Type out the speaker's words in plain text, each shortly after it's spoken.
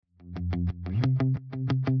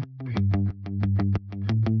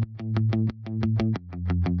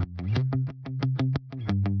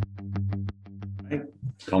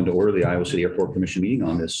Come to order the Iowa City Airport Commission meeting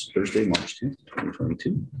on this Thursday, March 10th,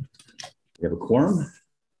 2022. We have a quorum.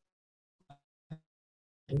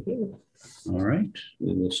 All right,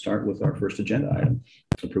 we will start with our first agenda item,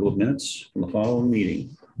 approval of minutes from the following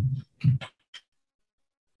meeting.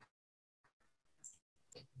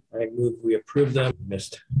 I move we approve them.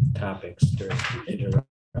 Missed topics during the interruption.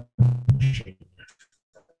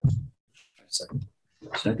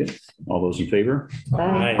 Second. All those in favor?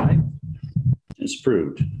 Aye. It's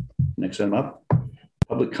approved. Next item up,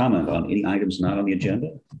 public comment on any items not on the agenda.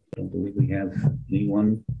 I don't believe we have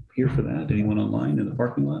anyone here for that. Anyone online in the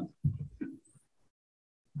parking lot?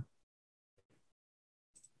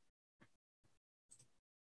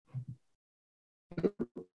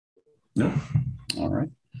 No. All right.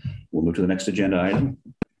 We'll move to the next agenda item.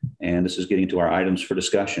 And this is getting to our items for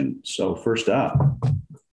discussion. So first up,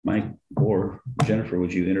 Mike or Jennifer,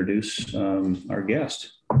 would you introduce our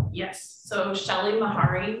guest? Yes, so Shelly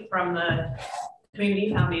Mahari from the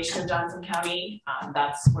Community Foundation of Johnson County.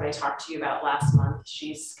 That's what I talked to you about last month.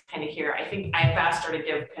 She's kind of here. I think I've asked her to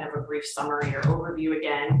give kind of a brief summary or overview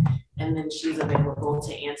again, and then she's available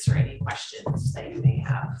to answer any questions that you may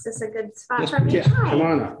have. Is this a good spot Yes, for me? yeah. Come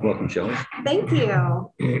on up. Welcome, Shelly. Thank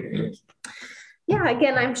you. Yeah,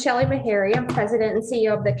 again, I'm Shelly Mahari. I'm president and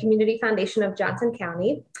CEO of the Community Foundation of Johnson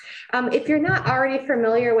County. If you're not already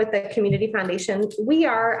familiar with the Community Foundation, we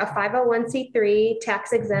are a 501c3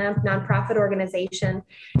 tax-exempt nonprofit organization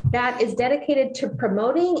that is dedicated to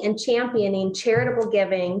promoting and championing charitable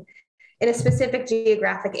giving in a specific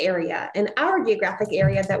geographic area. And our geographic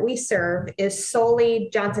area that we serve is solely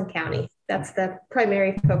Johnson County. That's the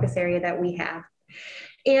primary focus area that we have.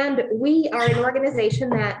 And we are an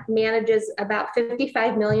organization that manages about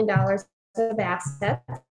 $55 million of assets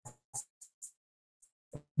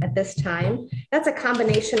at this time. That's a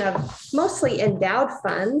combination of mostly endowed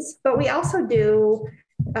funds, but we also do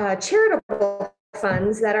charitable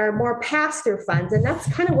funds that are more pass-through funds. And that's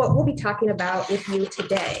kind of what we'll be talking about with you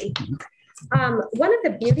today. One of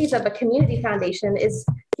the beauties of a community foundation is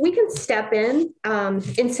we can step in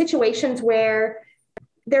situations where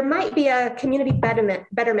there might be a community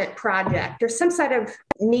betterment project or some sort of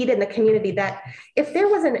need in the community that if there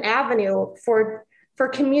was an avenue for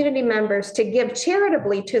community members to give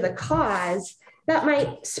charitably to the cause, that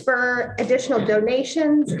might spur additional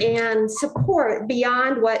donations and support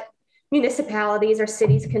beyond what municipalities or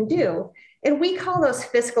cities can do. And we call those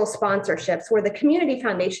fiscal sponsorships, where the Community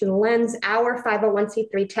Foundation lends our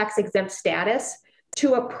 501c3 tax exempt status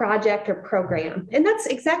to a project or program. And that's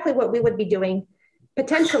exactly what we would be doing.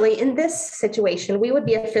 Potentially in this situation, we would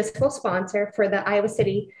be a fiscal sponsor for the Iowa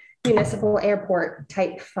City Municipal Airport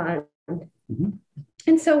type fund. Mm-hmm.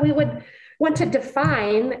 And so we would want to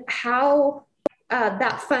define how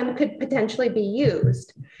that fund could potentially be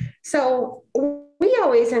used. So we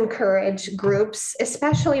always encourage groups,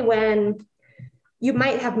 especially when you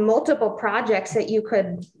might have multiple projects that you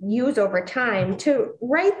could use over time, to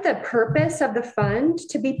write the purpose of the fund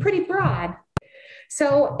to be pretty broad.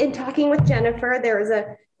 So in talking with Jennifer, there was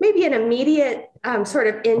maybe an immediate sort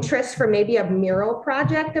of interest for maybe a mural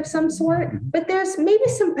project of some sort, but there's maybe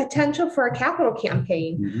some potential for a capital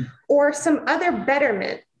campaign or some other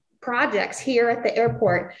betterment projects here at the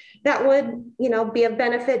airport that would, be of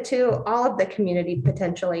benefit to all of the community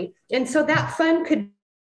potentially. And so that fund could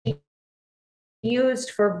be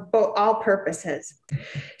used for all purposes.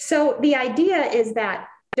 So the idea is that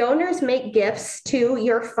donors make gifts to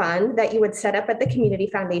your fund that you would set up at the Community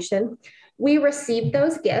Foundation. We receive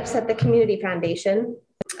those gifts at the Community Foundation.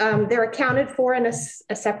 They're accounted for in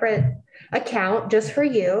a separate account just for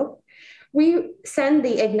you. We send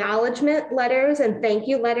the acknowledgement letters and thank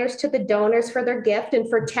you letters to the donors for their gift, and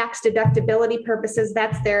for tax deductibility purposes,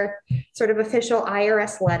 that's their sort of official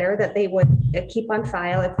IRS letter that they would keep on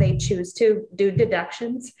file if they choose to do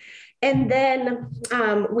deductions. And then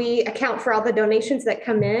we account for all the donations that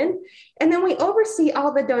come in, and then we oversee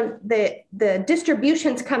all the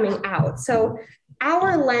distributions coming out. So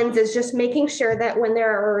our lens is just making sure that when there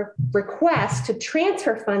are requests to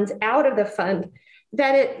transfer funds out of the fund,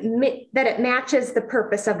 that it matches the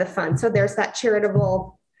purpose of the fund. So there's that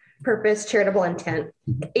charitable purpose, charitable intent.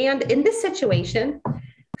 And in this situation,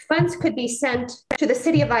 funds could be sent to the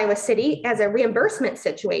city of Iowa City as a reimbursement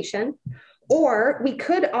situation, or we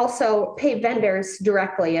could also pay vendors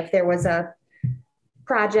directly if there was a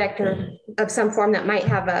project or of some form that might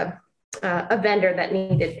have a vendor that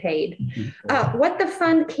needed paid. What the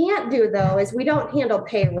fund can't do, though, is we don't handle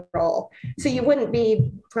payroll. So you wouldn't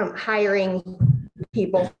be hiring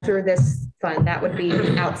people through this fund. That would be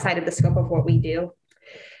outside of the scope of what we do.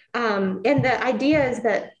 And the idea is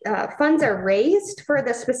that funds are raised for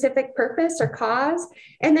the specific purpose or cause,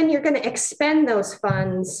 and then you're going to expend those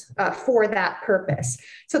funds for that purpose.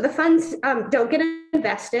 So the funds don't get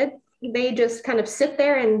invested. They just kind of sit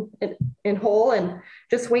there in whole and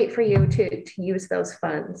just wait for you to use those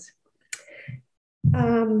funds.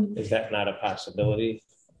 Is that not a possibility?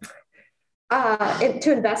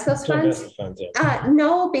 To invest those funds? Invest the funds, yeah.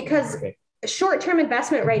 No, because Okay. short-term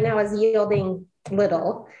investment right now is yielding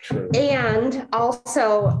little. True. And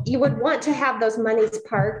also you would want to have those monies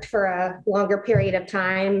parked for a longer period of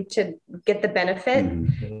time to get the benefit.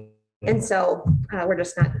 Mhm. And so we're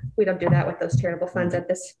just not, we don't do that with those charitable funds at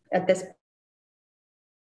this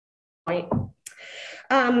point.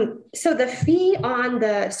 So the fee on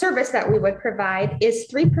the service that we would provide is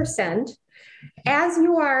 3%. As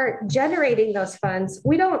you are generating those funds,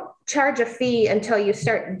 we don't charge a fee until you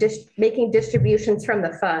start making distributions from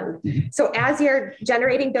the fund. So as you're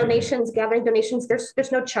generating donations, gathering donations,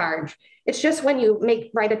 there's no charge. It's just when you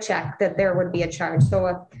write a check that there would be a charge. So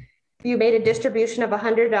if you made a distribution of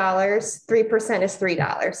 $100, 3% is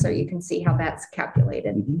 $3. So you can see how that's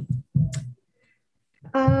calculated.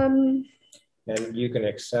 And you can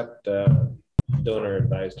accept donor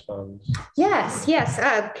advised funds. Yes.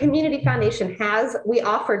 Community Foundation we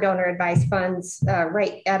offer donor advised funds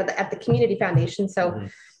right at the Community Foundation. So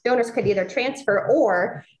donors could either transfer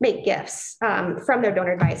or make gifts from their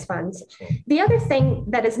donor advised funds. The other thing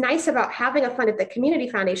that is nice about having a fund at the Community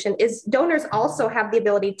Foundation is donors also have the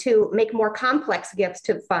ability to make more complex gifts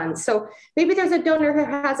to funds. So maybe there's a donor who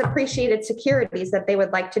has appreciated securities that they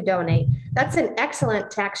would like to donate. That's an excellent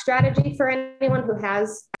tax strategy for anyone who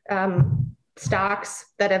has stocks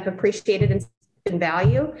that have appreciated in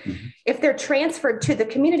value. If they're transferred to the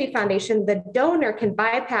Community Foundation, the donor can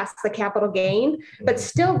bypass the capital gain, but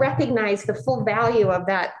still recognize the full value of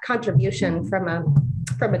that contribution from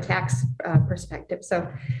a tax perspective. So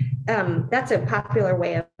that's a popular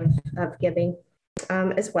way of giving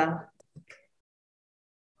as well.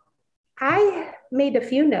 I made a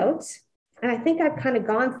few notes, and I think I've kind of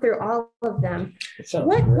gone through all of them.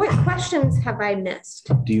 What questions have I missed?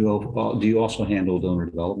 Do you also handle donor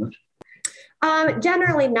development?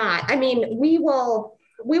 Generally not. I mean, we will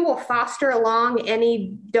foster along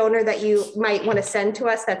any donor that you might want to send to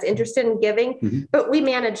us that's interested in giving, but we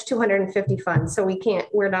manage 250 funds. So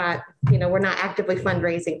we're not actively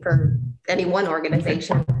fundraising for any one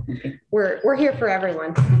organization. Okay. We're here for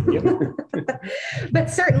everyone.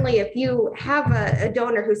 But certainly if you have a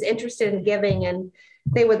donor who's interested in giving and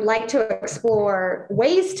they would like to explore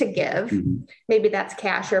ways to give, maybe that's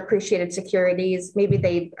cash or appreciated securities, maybe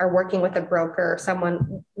they are working with a broker or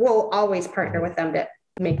someone, we'll always partner with them to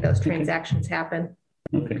make those transactions happen.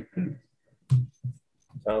 Okay.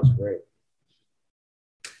 Sounds great.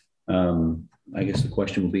 I guess the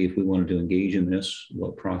question would be, if we wanted to engage in this,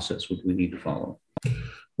 what process would we need to follow?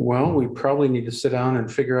 Well, we probably need to sit down and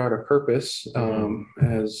figure out a purpose.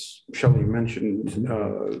 As Shelley mentioned,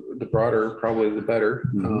 the broader, probably the better.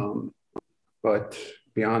 But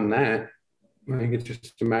beyond that, I think it's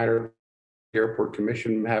just a matter of the Airport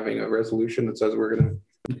Commission having a resolution that says we're going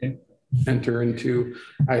to enter into,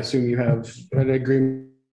 I assume you have an agreement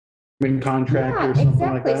contract or something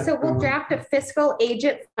like that. So we'll draft a fiscal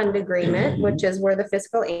agent fund agreement, which is where the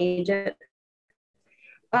fiscal agent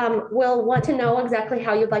will want to know exactly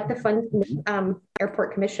how you'd like the fund,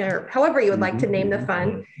 Airport Commission, or however you would like to name the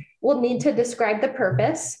fund. We'll need to describe the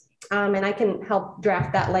purpose, and I can help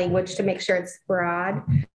draft that language to make sure it's broad.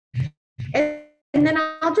 And then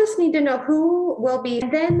I'll just need to know who will be.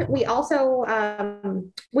 And then we also,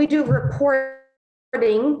 we do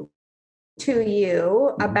reporting to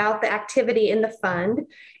you about the activity in the fund,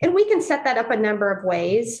 and we can set that up a number of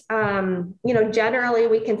ways. Generally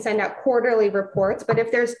we can send out quarterly reports, but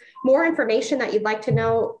if there's more information that you'd like to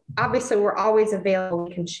know, obviously we're always available,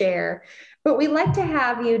 we can share. But we like to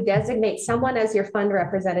have you designate someone as your fund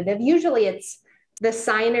representative. Usually it's the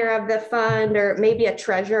signer of the fund, or maybe a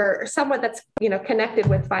treasurer, or someone that's connected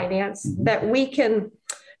with finance that we can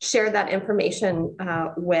share that information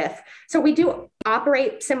with. So we do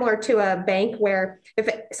operate similar to a bank, where if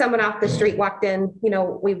someone off the street walked in,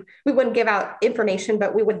 we wouldn't give out information,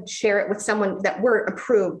 but we would share it with someone that we're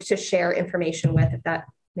approved to share information with, if that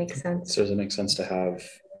makes sense. So does it make sense to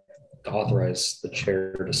authorize the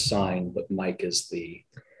chair to sign, but Mike is the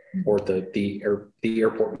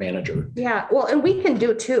airport manager? Yeah, well, and we can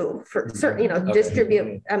do too, for certain,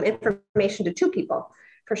 distribute information to two people.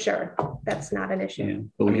 For sure, that's not an issue. Yeah,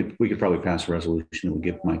 but we could probably pass a resolution that would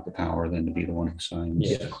give Mike the power then to be the one who signs.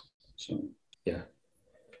 Yeah. So yeah,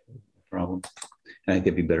 problem. I think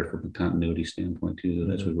it'd be better from a continuity standpoint too,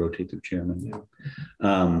 as we rotate through chairman.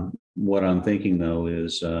 What I'm thinking though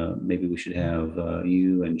is maybe we should have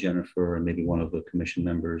you and Jennifer and maybe one of the commission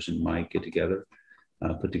members and Mike get together,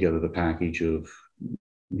 put together the package of,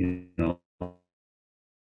 you know,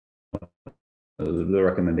 the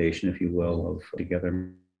recommendation, if you will, of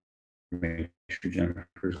together, make sure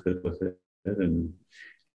Jennifer's good with it, and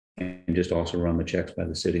just also run the checks by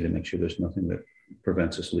the city to make sure there's nothing that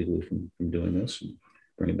prevents us legally from doing this, and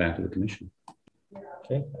bring it back to the commission.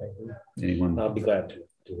 Okay. Anyone? I'll be glad to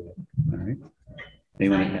do it. All right.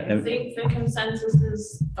 Anyone? I think the consensus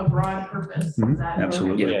is a broad purpose. Is that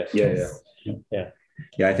Absolutely. Yes.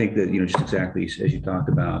 Yeah, I think that, you know, just exactly as you talked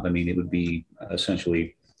about, I mean, it would be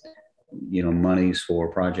essentially, you know, monies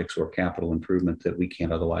for projects or capital improvement that we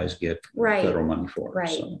can't otherwise get federal money for. Right.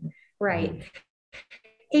 So. Right.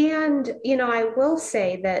 And, you know, I will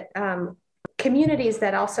say that communities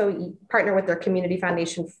that also partner with their community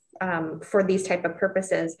foundation for these type of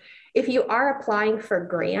purposes, if you are applying for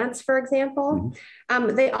grants, for example,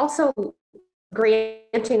 they also,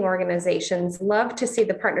 granting organizations love to see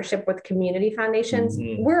the partnership with community foundations.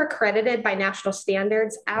 We're accredited by national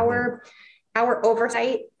standards. Our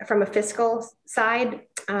oversight from a fiscal side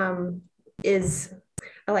is,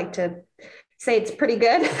 I like to say, it's pretty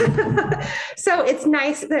good. So it's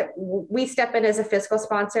nice that we step in as a fiscal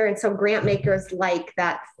sponsor. And so grant makers like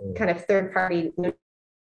that kind of third party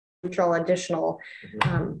neutral additional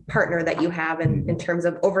partner that you have in terms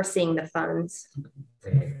of overseeing the funds.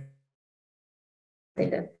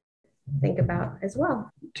 Thing to think about as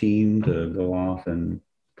well. Team to go off and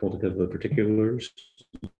pull together the particulars,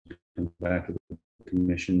 come back to the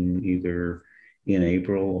commission either in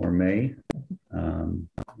April or May.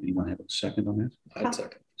 You want to have a second on that? I'd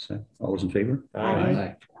second. So, all those in favor? Aye. All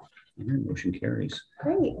right, motion carries.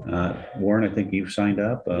 Great. Warren, I think you've signed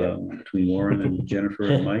up between Warren and Jennifer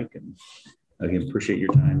and Mike. And again, appreciate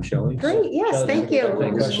your time, Shelley. Great. Yes, Shelley, thank you.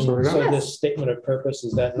 So this statement of purpose,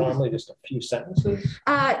 is that normally just a few sentences?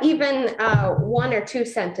 Even one or two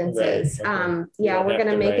sentences. Right, okay. Yeah, we're going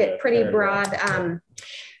to make it pretty broad.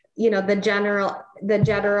 You know, the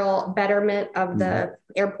general betterment of the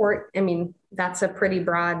airport. I mean, that's a pretty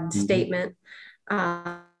broad statement.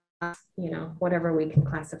 You know, whatever we can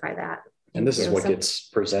classify that. And this is what gets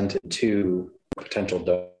presented to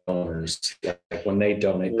potential donors. Like when they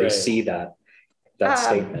donate, they see that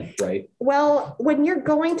statement, right? Well, when you're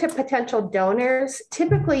going to potential donors,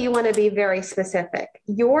 typically you want to be very specific.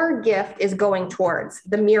 Your gift is going towards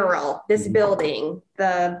the mural, this building,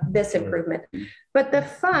 this improvement. But the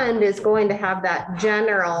fund is going to have that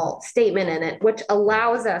general statement in it, which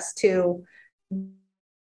allows us to do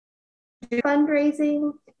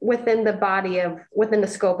fundraising within the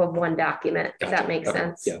scope of one document. If that makes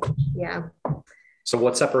sense. Yeah. So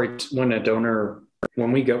what separates when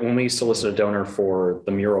we solicit a donor for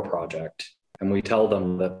the mural project and we tell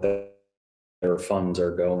them that their funds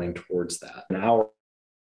are going towards that, and our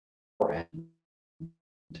end,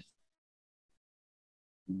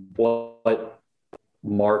 what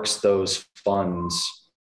marks those funds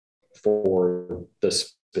for the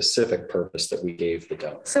specific purpose that we gave the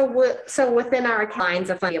donor? So within our lines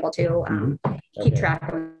of fund, be able to keep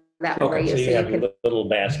track of that for you. So you have little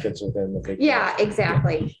baskets within the big. Yeah,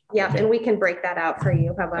 exactly. Yeah, okay. And we can break that out for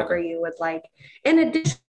you however you would like. In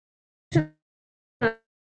addition,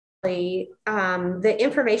 the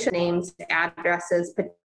information, names, addresses,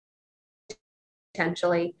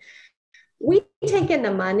 potentially. We take in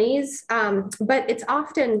the monies, but it's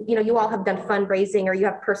often, you know, you all have done fundraising or you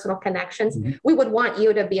have personal connections. We would want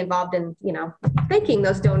you to be involved in, you know, thanking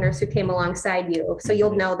those donors who came alongside you. So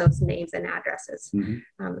you'll know those names and addresses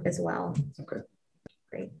as well. Okay.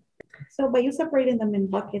 Great. So by you separating them in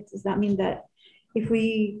buckets, does that mean that if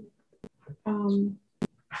we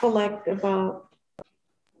collect about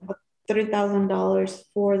 $3,000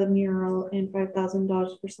 for the mural and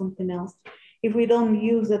 $5,000 for something else, if we don't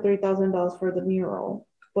use the $3,000 for the mural,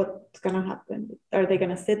 what's going to happen? Are they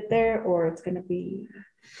going to sit there or it's going to be?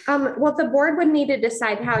 Well, the board would need to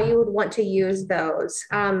decide how you would want to use those.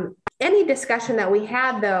 Any discussion that we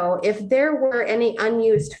had, though, if there were any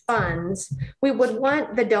unused funds, we would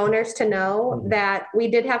want the donors to know that we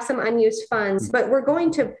did have some unused funds, but we're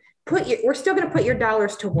still going to put your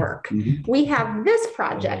dollars to work. We have this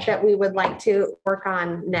project that we would like to work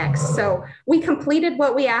on next. So we completed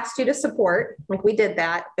what we asked you to support, like we did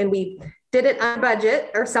that, and we did it on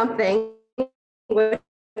budget or something, which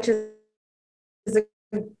is a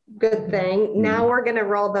good thing. Now we're going to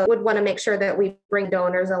roll would want to make sure that we bring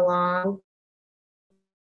donors along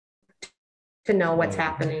to know what's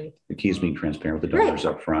happening. The key is being transparent with the donors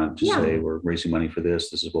up front to Yeah. say, we're raising money for this.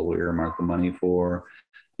 This is what we earmark the money for.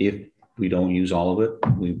 If we don't use all of it,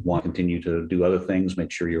 we want to continue to do other things,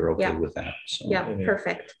 make sure you're okay Yeah. with that. So, Yeah,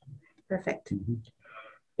 perfect. Perfect.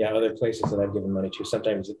 Yeah, other places that I've given money to,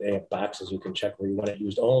 sometimes they have boxes you can check where you want it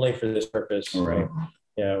used only for this purpose. Right.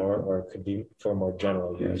 Yeah, or it could be for more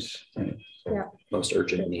general use. Right. Yeah. Most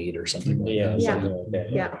urgent need or something like Yeah, that. Yeah. something like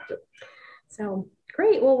that. Yeah. So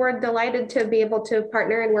great. Well, we're delighted to be able to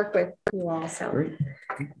partner and work with you all. So Great.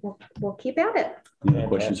 we'll keep at it. Any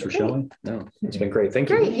questions for Shelley? No, it's been great. Thank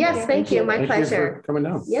you. Great. Yes, thank you. My Thank you for pleasure. coming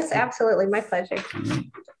down. Yes, absolutely. My pleasure. All right.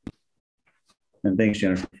 And thanks,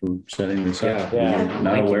 Jennifer, for setting this up. Yeah, I'm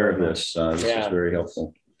not thank you aware of very this. This is Yeah. very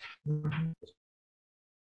helpful. All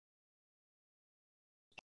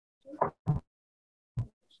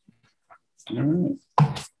right.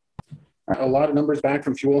 A lot of numbers back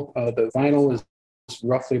from fuel. The vinyl is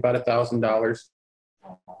roughly about $1,000.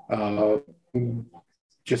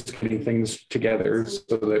 Just getting things together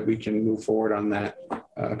so that we can move forward on that,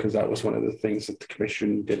 because that was one of the things that the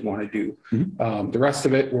commission did want to do. The rest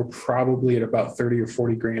of it, we're probably at about 30 or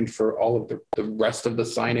 40 grand for all of the rest of the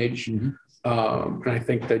signage. And I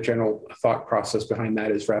think the general thought process behind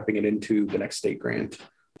that is wrapping it into the next state grant,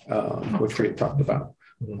 which we had talked about,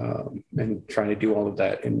 and trying to do all of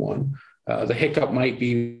that in one. The hiccup might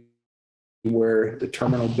be where the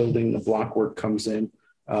terminal building, the block work comes in.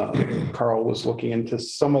 Carl was looking into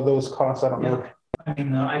some of those costs. I don't know. I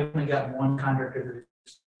mean, I only got one contractor that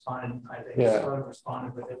responded. I think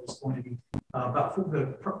responded, but it was going to be about the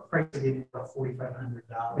price of it about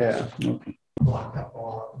 $4,500. Yeah. Blocked up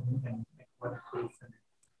all and weatherproof.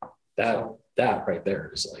 That right there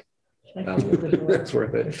is like, that's worth it. That's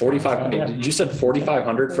worth it. 45. You said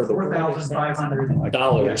 4,500 for the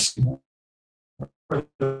 $4,500 for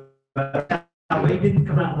the. Now, they didn't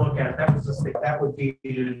come out and look at it. That was the state. That would be,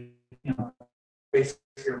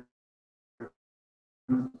 basically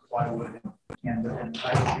plywood and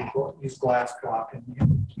I would use glass block and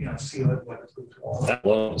seal it weatherproof wall. That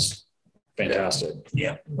was fantastic.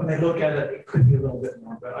 Yeah, when they look at it, it could be a little bit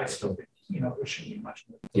more, but I still think there shouldn't be much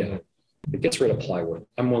more. Yeah, it gets rid of plywood.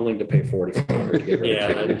 I'm willing to pay $4,500 to get rid of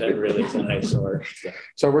Yeah, that really is a nice order.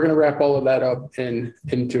 So we're going to wrap all of that up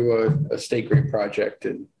into a state grant project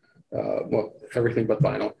and everything but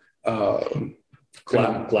vinyl.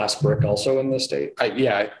 Glass brick also in the state.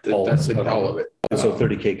 That's all of it. And so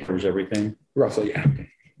 30K covers everything. Roughly, yeah.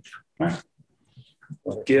 All right.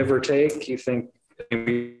 Give or take, you think?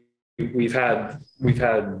 We've had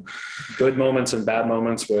good moments and bad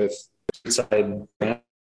moments with side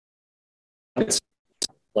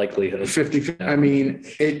likelihood 50. I mean,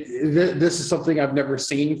 this is something I've never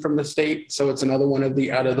seen from the state, so it's another one of the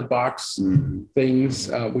out of the box things.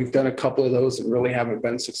 We've done a couple of those and really haven't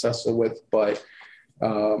been successful with, but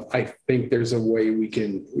I think there's a way we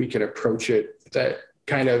can approach it that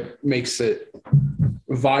kind of makes it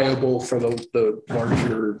viable for the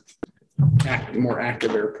larger, more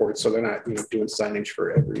active airports. So they're not doing signage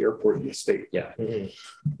for every airport in the state. Yeah.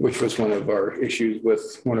 Which was one of our issues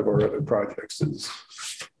with one of our other projects, is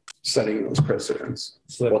setting those precedents.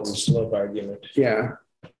 Slope argument. Yeah.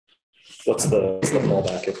 What's the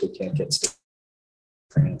fallback if we can't get state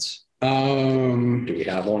grants? Do we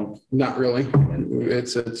have one? Not really.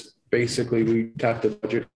 It's basically we have to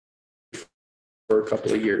budget for a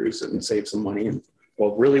couple of years and save some money. And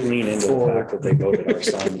well, really lean into the fact that they voted our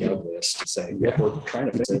sign the ugliest to say, yeah, we're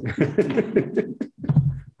trying to fix it.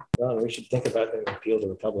 Well, we should think about the appeal to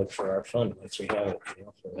the public for our fund once we have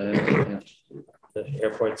it. The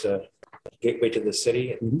airport's a gateway to the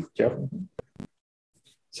city. Yep.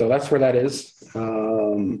 So that's where that is.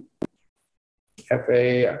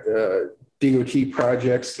 FA DOT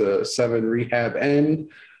projects, the 7 rehab end.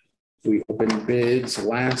 We opened bids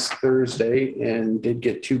last Thursday and did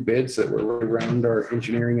get 2 bids that were right around our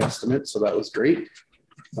engineering estimate. So that was great.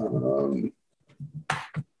 I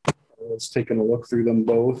was taking a look through them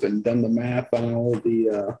both and done the math on all of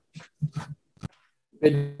the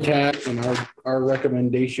bid tax, and our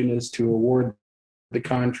recommendation is to award the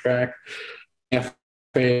contract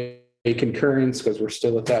FA concurrence, because we're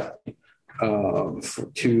still at that,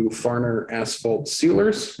 to Farner Asphalt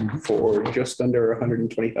Sealers for just under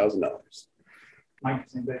 $120,000. Mike,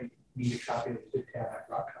 does anybody need a copy of the bid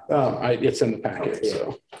tab? It's in the packet,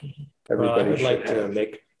 so Everybody everybody would like should to have.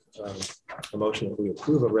 make a motion that we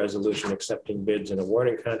approve a resolution accepting bids and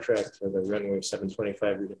awarding contract for the runway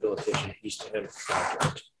 725 rehabilitation East End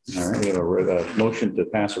project. All right, we have a motion to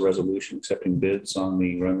pass a resolution accepting bids on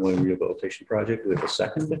the runway rehabilitation project. Do we have a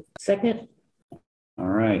second? Second. All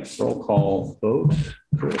right, roll call vote.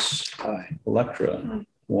 Chris. Aye. Electra.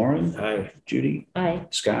 Warren? Aye. Judy? Aye.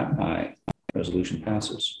 Scott? Aye. Resolution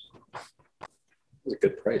passes. It's a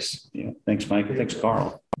good price. Yeah. Thanks, Mike. Thanks,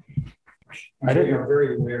 Carl. They are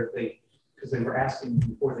very aware, because they were asking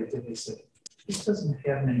before they did, they said, this doesn't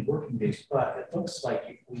have many working days, but it looks like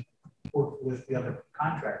if we work with the other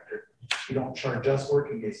contractor, you don't charge us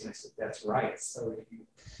working days. And I said, that's right. So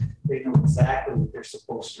they know exactly what they're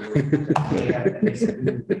supposed to do. They said,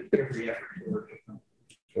 we would make every effort to work with them.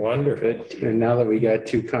 Wonderful. And now that we got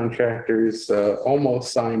two contractors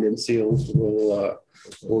almost signed and sealed,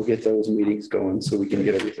 we'll get those meetings going so we can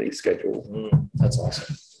get everything scheduled. That's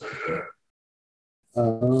awesome.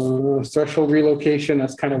 Threshold relocation,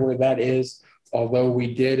 that's kind of where that is. Although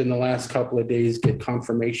we did in the last couple of days get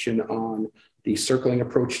confirmation on the circling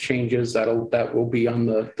approach changes, that will be on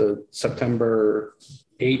the September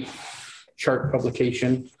 8th chart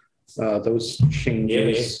publication. Those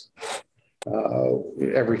changes,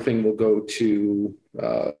 everything will go to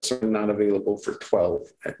not available for 12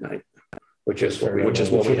 at night, which is what we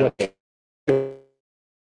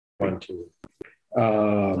want to.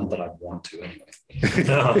 Not that I want to anyway.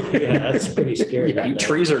 No, yeah, that's pretty scary. Yeah,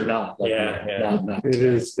 trees are not. Like, not. It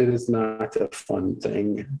is not a fun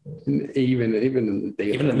thing, even in the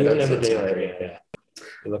daylight. Even in the daylight, yeah.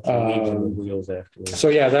 You look at the leaves and the wheels afterwards. So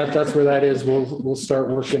yeah, that's where that is. We'll start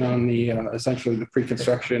working on the essentially the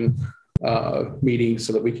pre-construction meeting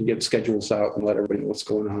so that we can get schedules out and let everybody know what's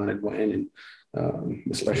going on and when, and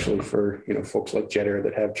especially for folks like Jet Air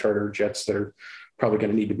that have charter jets that are probably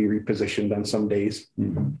going to need to be repositioned on some days.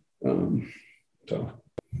 Mm-hmm. So,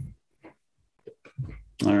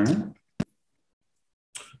 all right.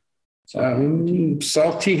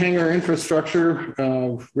 South T hangar infrastructure,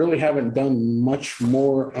 really haven't done much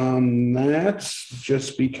more on that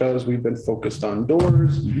just because we've been focused on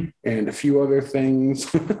doors and a few other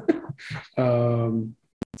things.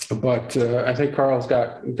 But I think Carl's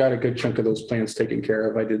got a good chunk of those plans taken care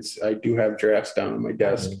of. I do have drafts down on my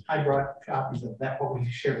desk. I brought copies of that, what we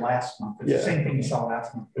shared last month. It's the same thing you saw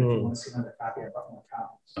last month. If you want to see another copy, I brought more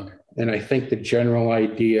copies. Okay. And I think the general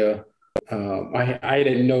idea, I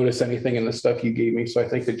didn't notice anything in the stuff you gave me, so I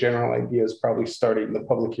think the general idea is probably starting the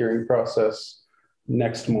public hearing process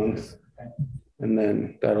next month, and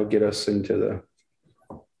then that'll get us into the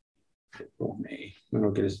May.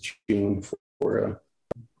 That'll get us June for a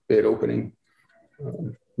bid opening,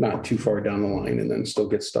 not too far down the line, and then still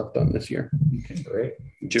get stuff done this year. Okay, great.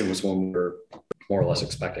 June was one we were more or less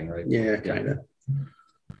expecting, right? Yeah, kind of.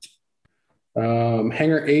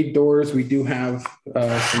 Hangar 8 doors, we do have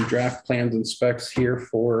some draft plans and specs here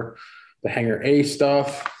for the Hangar A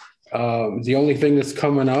stuff. The only thing that's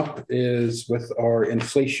coming up is with our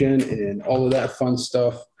inflation and all of that fun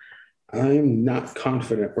stuff. I'm not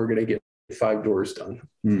confident we're going to get 5 doors done.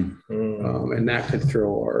 And that could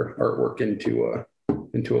throw our artwork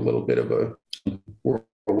into a little bit of a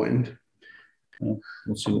whirlwind. We'll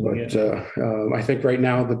see what we But I think right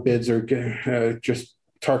now the bids are just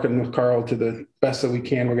talking with Carl to the best that we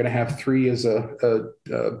can. We're going to have 3 as a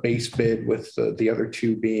base bid, with the other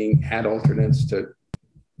 2 being add alternates to,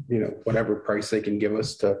 whatever price they can give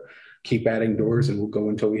us to keep adding doors, and we'll go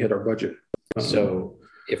until we hit our budget. So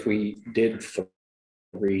if we did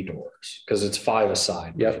 3 doors, because it's 5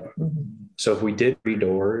 aside. Yep. Right? So if we did 3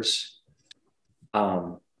 doors,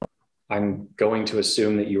 I'm going to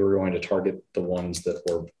assume that you were going to target the ones that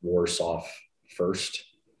were worse off first.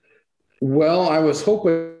 Well, I was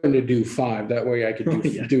hoping to do 5. That way I could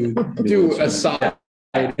do a side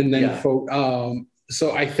and then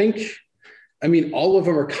so I think, all of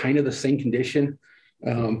them are kind of the same condition,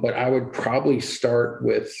 but I would probably start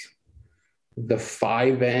with the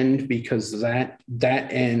 5 end, because that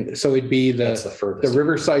end, so it'd be the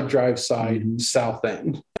Riverside Drive side south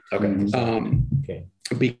end. Okay.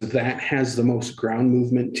 Because that has the most ground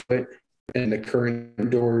movement to it, and the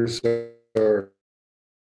current doors are.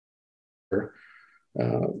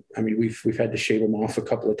 We've had to shave them off a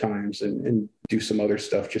couple of times and do some other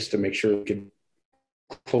stuff just to make sure we can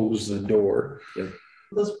close the door.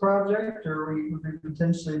 This project, or we would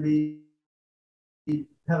potentially be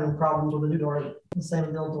having problems with the new door, the same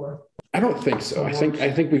as the old door? I don't think so. I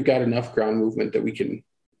think we've got enough ground movement that we can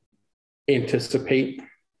anticipate.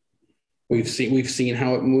 We've seen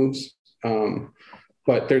how it moves,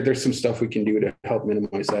 but there's some stuff we can do to help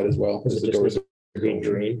minimize that as well. Is it the doors being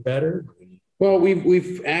drained better? Well,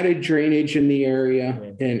 we've added drainage in the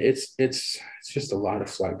area, and it's just a lot of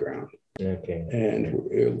flat ground. Okay. And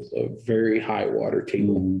a very high water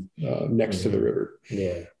table next to the river.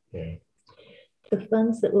 Yeah. The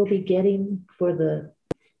funds that we'll be getting for the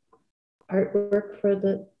artwork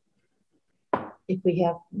if we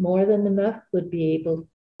have more than enough, would be able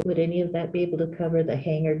would any of that be able to cover the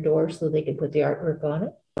hangar door so they could put the artwork on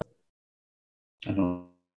it? I don't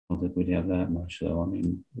think we'd have that much though. I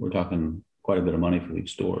mean, we're talking quite a bit of money for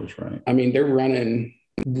these doors, right? I mean, they're running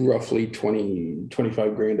roughly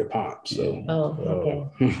 25 grand a pop. So, Oh,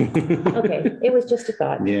 okay. Okay. It was just a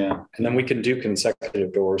thought. Yeah. And then we can do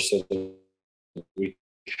consecutive doors so that we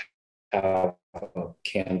have a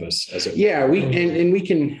canvas as it. yeah, and we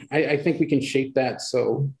can, I think we can shape that.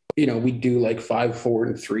 So, you know, we do like 5, 4,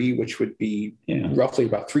 and 3, which would be roughly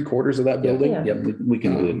about 3/4 of that building. Yeah. Yep. We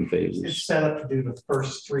can do it in It's phases. set up to do the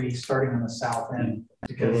first 3 starting on the south end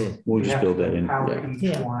because We'll you just have build to that in. power Yeah. each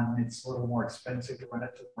Yeah. one. It's a little more expensive to run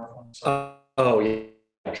it to the north one. So Oh, yeah.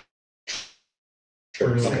 we're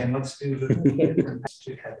Sure. saying, let's do the different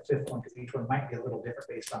to have the 5th one because each one might be a little different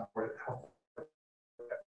based on where how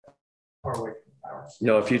far away from the towers.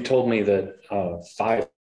 No, if you told me that 5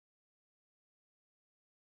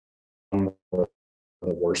 were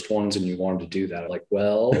the worst ones and you wanted to do that, like,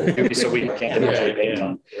 well, so we can't actually paint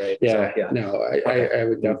them. Right. Yeah, yeah. no, I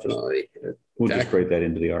would definitely. We'll just break that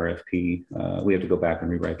into the RFP. We have to go back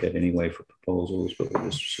and rewrite that anyway for proposals, but we'll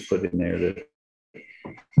just put in there that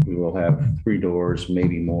we will have 3 doors,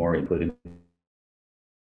 maybe more, and put in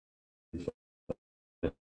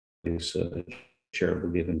this charitable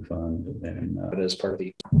giving fund. And then, But as part of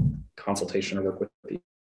the consultation or work with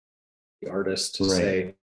the artist to Right.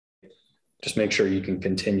 say, just make sure you can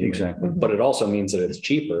continue. Exactly. But it also means that it's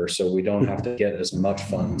cheaper, so we don't have to get as much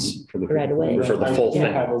funds. For the Right away. For the full I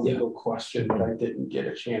thing. have a legal question that I didn't get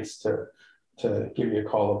a chance to give you a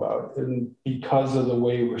call about. And because of the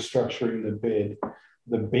way we're structuring the bid,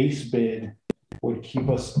 the base bid would keep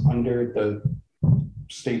us under the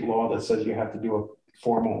state law that says you have to do a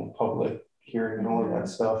formal public hearing and all of that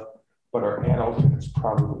stuff. But our ad alternates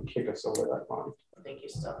probably kick us over that line. I think you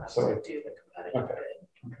still have So- to do the competitive Okay.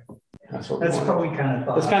 bid. That's what we That's want. what we kind of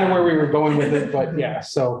thought. That's kind of where we were going with it, but yeah,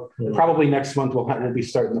 so probably next month we'll be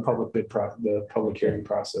starting the public bid the public hearing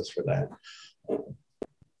process for that. All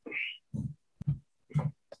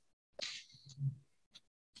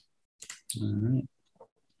right.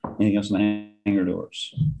 Anything else on the hangar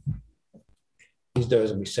doors? These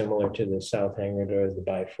doors will be similar to the south hangar doors, the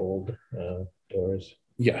bifold doors.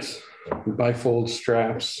 Yes, bifold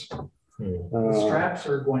straps. The straps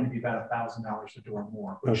are going to be about $1,000 a door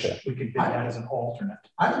more, which Okay. we could bid that as an alternate.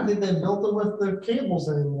 I don't think they built them with the cables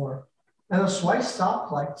anymore. And a Swice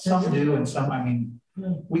stopped like. 10 Some years do ago. and some, I mean,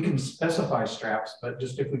 we can specify straps, but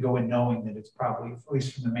just if we go in knowing that it's probably, at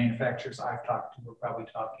least from the manufacturers I've talked to, we're probably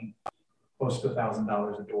talking close to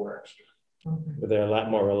 $1,000 a door extra. But they're a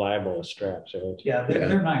lot more reliable as straps, right? Yeah,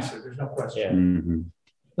 they're nicer, there's no question. Yeah. Mhm.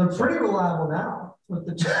 They're pretty reliable now with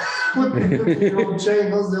the, with the 50-year-old chain.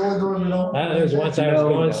 Those are the only doors we don't. There was once I was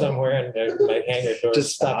going somewhere and my hangar door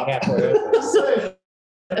Just stuck stop. halfway open.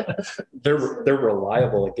 They're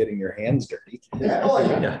reliable at getting your hands dirty. Yeah, oh,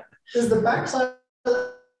 yeah. Is the backside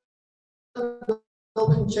of the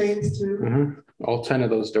building chains too? Mhm. All 10 of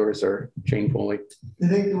those doors are chain pulling. Do you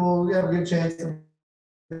think we'll have a good chance to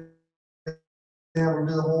be able to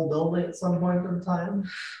do the whole building at some point in time?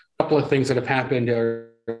 A couple of things that have happened are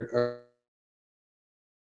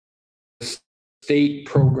state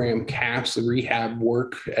program caps the rehab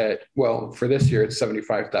work at, well, for this year it's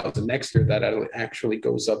 75,000. Next year that actually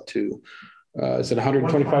goes up to is it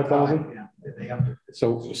 125,000? Yeah, they upped it.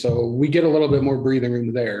 So we get a little bit more breathing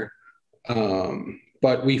room there.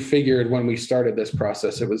 But we figured when we started this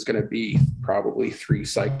process, it was going to be probably 3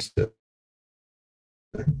 sites to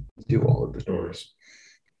do all of the doors.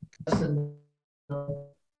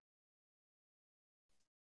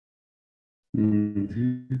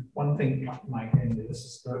 Mhm. One thing, Mike, and this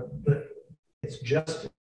is it's just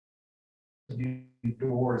to do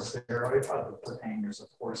doors. There are other hangers, of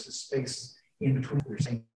course, the space in between. We're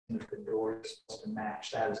saying that the doors to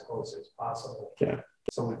match that as close as possible. Yeah.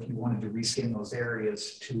 So if you wanted to reskin those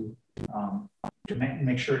areas to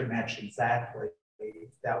make sure to match exactly,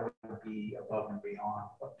 that would be above and beyond.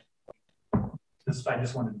 But I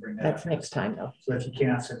just wanted to bring that That's up. next time though. So if you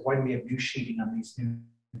can't say, why do we have new sheeting on these new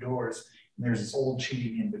doors? And there's this old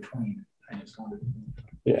sheeting in between. I just wanted to.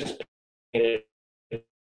 Yeah. There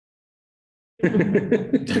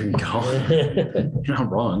you go. You're not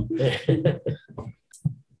wrong.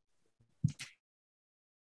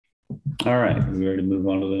 All right, we ready to move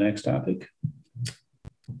on to the next topic?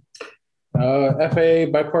 FAA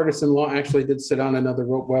bipartisan law actually did sit on another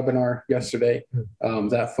webinar yesterday.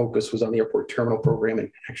 That focus was on the airport terminal program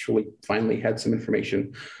and actually finally had some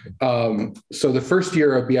information. So the first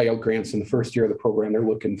year of BIL grants and the first year of the program, they're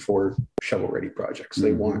looking for shovel-ready projects.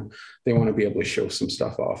 They want to be able to show some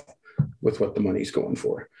stuff off with what the money's going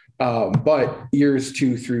for. But years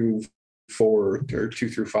 2 through 4 or 2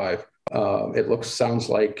 through 5, it sounds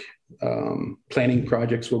like planning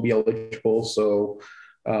projects will be eligible. So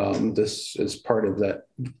this is part of that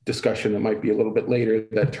discussion that might be a little bit later.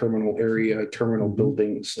 That terminal area, terminal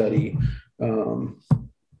building study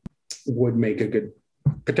would make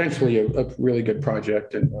potentially a really good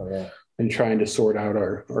project, and trying to sort out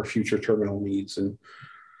our future terminal needs, and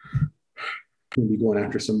we'll be going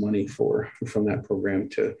after some money from that program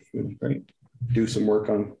to do some work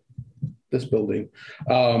on this building.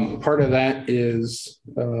 Part of that is,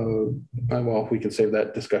 well, we can save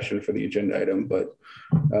that discussion for the agenda item, but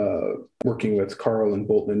working with Carl and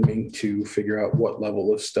Bolton and Mink to figure out what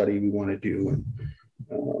level of study we want to do,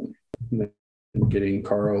 and getting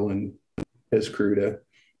Carl and his crew to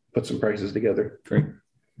put some prices together. Great.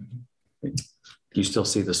 Do you still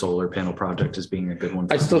see the solar panel project as being a good one?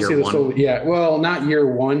 I still see the solar, yeah. Well, not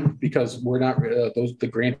year 1, because we're not, the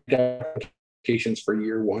grant applications for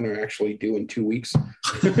year 1 are actually due in 2 weeks.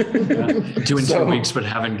 Due in 2 weeks, but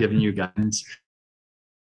haven't given you guidance.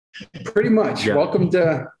 Pretty much. Yeah. Welcome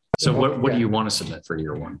to. So what do you want to submit for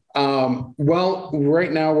year 1? Well,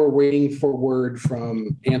 right now we're waiting for word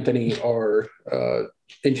from Anthony, our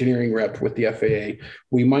engineering rep with the FAA.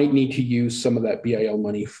 We might need to use some of that BIL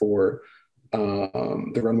money for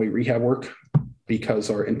the runway rehab work, because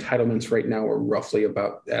our entitlements right now are roughly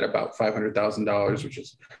about $500,000, which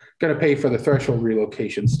is going to pay for the threshold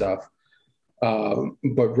relocation stuff.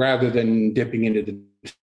 But rather than dipping into the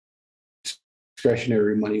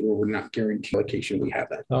discretionary money where we're not guaranteed allocation, we have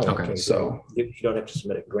that. Oh, okay. So you don't have to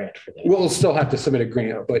submit a grant for that. We'll still have to submit a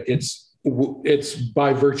grant, but it's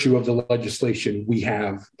by virtue of the legislation we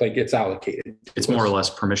have, like, it's allocated. It's more or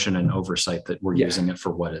less permission and oversight that we're using it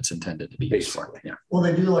for what it's intended to be used for. Yeah. Will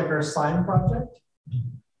they do like our signage project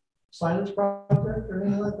or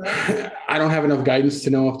anything like that? I don't have enough guidance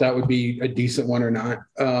to know if that would be a decent one or not.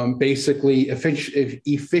 Basically,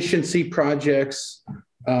 efficiency projects.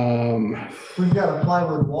 We've got a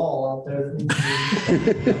plywood wall out there.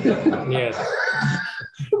 Yeah.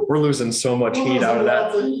 We're losing so much heat out of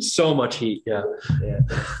that. So much heat. Yeah. Yeah.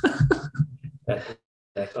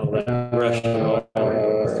 That's all that rush.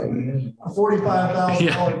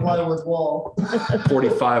 $45,000 plywood wall.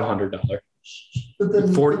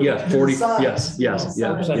 $4,500. 40. Yeah. 40. Yes.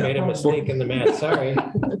 I made a mistake in the math. Sorry.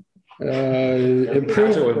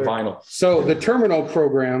 Improve with vinyl. So the terminal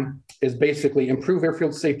program is basically improve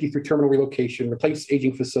airfield safety through terminal relocation, replace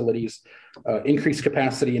aging facilities, increase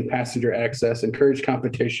capacity and passenger access, encourage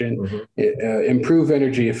competition, improve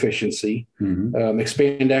energy efficiency,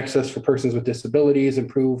 expand access for persons with disabilities,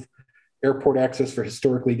 improve airport access for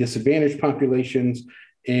historically disadvantaged populations,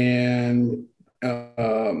 and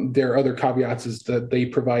there are other caveats is that they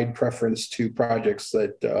provide preference to projects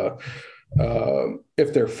that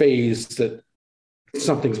if they're phased, that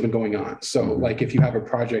something's been going on. So like if you have a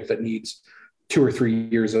project that needs 2 or 3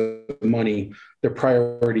 years of money, their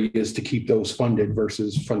priority is to keep those funded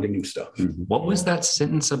versus funding new stuff. What was that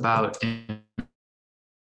sentence about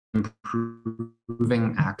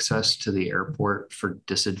improving access to the airport for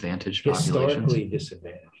disadvantaged populations? Historically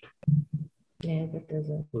disadvantaged. Yeah, that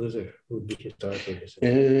doesn't. Those would be historically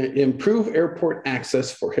disadvantaged. Improve airport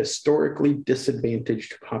access for historically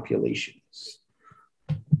disadvantaged populations.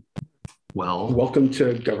 Well, welcome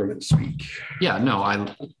to government speak. Yeah, no,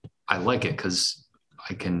 I like it because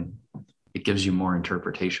it gives you more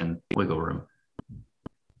interpretation wiggle room.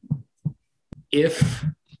 If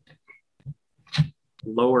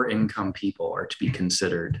lower income people are to be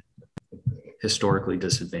considered historically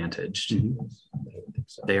disadvantaged,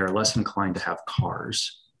 they are less inclined to have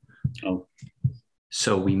cars.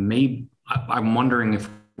 So I'm wondering if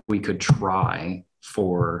we could try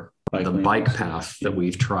for the bike path that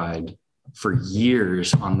we've tried for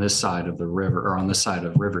years on this side of the river, or on this side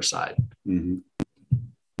of Riverside.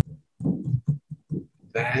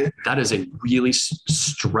 That is a really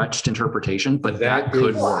stretched interpretation, but that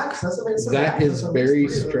could work. That is very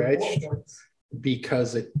stretched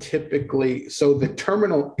because it typically, so the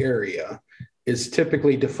terminal area is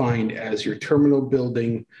typically defined as your terminal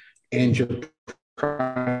building and your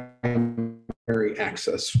primary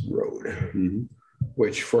access road,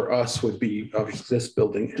 which for us would be obviously this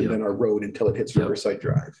building and then our road until it hits Riverside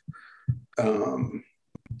Drive.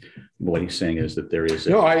 What he's saying is that there is.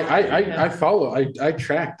 I follow. I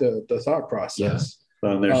track the thought process. Yes.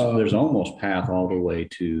 There's almost path all the way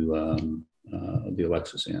to the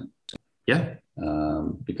Alexis Inn. Yeah.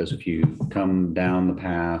 Because if you come down the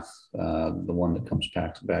path, the one that comes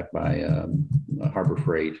back by Harbor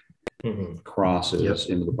Freight, crosses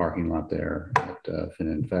into the parking lot there at Fin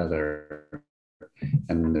and Feather,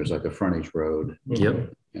 and then there's like a frontage road,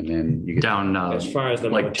 Yep. and then you get Down, As far as the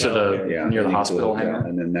like to motel the, area. near the and you hospital go, hangar.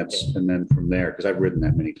 and then and then from there, because I've ridden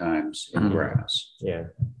that many times in Mhm. grass, Yeah,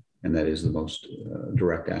 and that is the most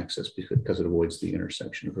direct access because it avoids the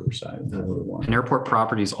intersection of Riverside and Highway 1. And airport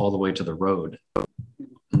properties all the way to the road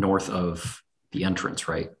north of the entrance,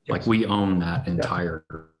 right? Like we own that entire.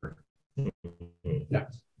 Yeah.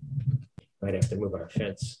 might have to move our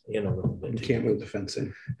fence in a little bit. You can't move the fence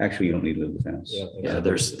in. Actually, you don't need to move the fence. Yeah,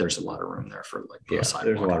 there's a lot of room there for like Yeah, a sidewalk.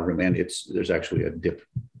 there's a lot of room, and there's actually a dip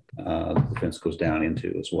the fence goes down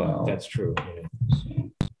into as well. That's true. Yeah.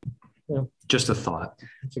 So, Just a thought.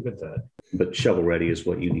 It's a good thought. but shovel ready is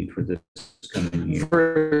what you need for this coming year.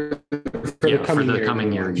 For Yeah, the for the coming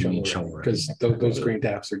coming year, year, you need shovel ready. because those grant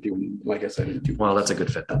apps are doing, like I said, do Well, that's a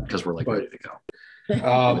good fit then, because we're like But- ready to go.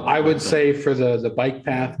 I would say for the bike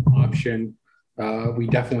path option, we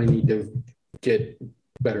definitely need to get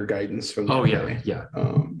better guidance from. the Oh, yeah, FAA. yeah.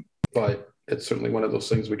 But it's certainly one of those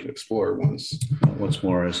things we can explore once. What's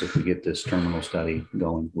more is if we get this terminal study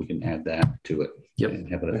going, we can add that to it. Yep. And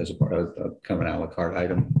have it as a part of kind of an a la carte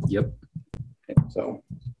item. Yep. So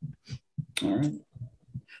All right.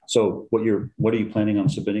 So what are you planning on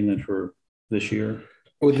submitting then for this year?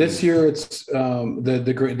 well, this year it's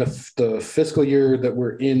the fiscal year that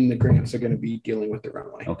we're in. The grants are going to be dealing with the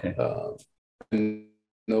runway. Okay. And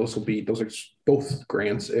those are both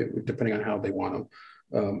grants, depending on how they want them,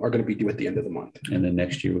 are going to be due at the end of the month. And then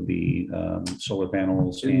next year would be solar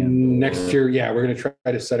panels and Next year, yeah, we're going to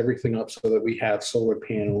try to set everything up so that we have solar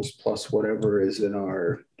panels plus whatever is in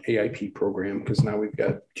our AIP program, because now we've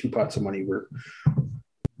got two pots of money we're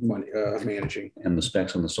managing. And the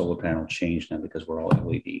specs on the solar panel changed now because we're all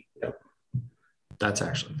LED. Yep. That's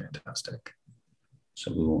actually fantastic.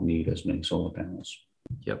 So we won't need as many solar panels.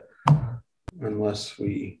 Yep. Unless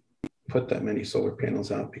we put that many solar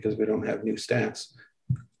panels out because we don't have new stats.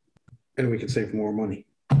 And we can save more money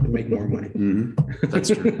and make more money. Mm-hmm. That's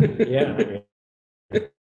true. Yeah. I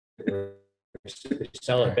mean,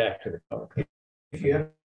 sell it back to the public. If you have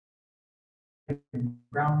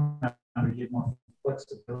ground mount, you get more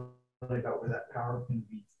flexibility about where that power can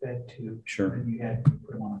be fed to. Sure. And you had to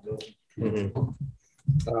put them on a building. Mhm.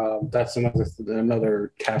 That's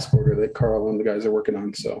another task order that Carl and the guys are working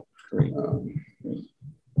on. So Great.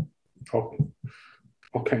 all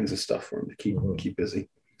kinds of stuff for them to keep busy.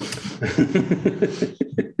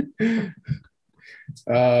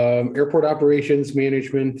 Airport operations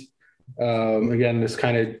management. Again, this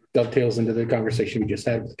kind of dovetails into the conversation we just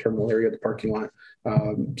had with the terminal area, the parking lot.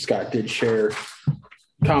 Scott did share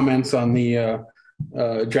comments on the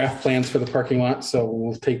draft plans for the parking lot. So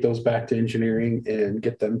we'll take those back to engineering and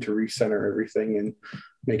get them to recenter everything and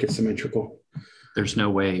make it symmetrical. There's no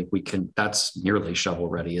way we can, that's nearly shovel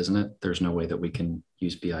ready, isn't it? There's no way that we can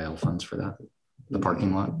use BIL funds for that, the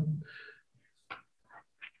parking lot.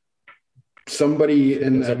 Somebody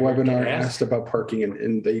in Is the that what webinar you asked? asked about parking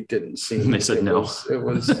and they didn't seem. They said no. It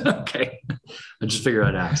was Okay. I just figured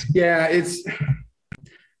I'd ask. yeah, it's.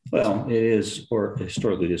 Well, it is or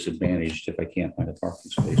historically disadvantaged if I can't find a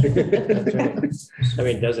parking space. That's right. I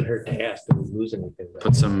mean, it doesn't hurt to ask. Do we lose anything?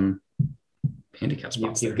 Put some handicap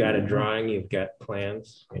spots. You've there. got a drawing, you've got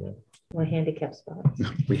plans, More handicap spots.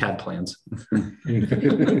 We had plans.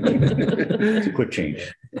 It's a quick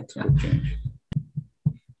change. It's a quick change.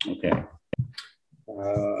 Okay.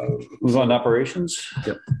 Move on to operations.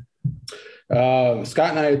 Yep. Scott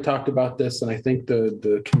and I had talked about this, and I think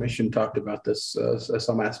the commission talked about this,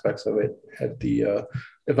 some aspects of it at the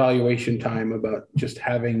evaluation time about just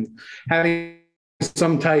having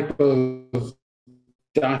some type of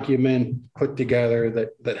document put together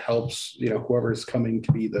that helps whoever's coming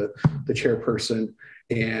to be the chairperson.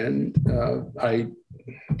 And the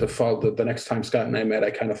next time Scott and I met,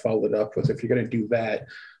 I kind of followed up with, if you're going to do that,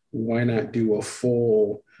 why not do a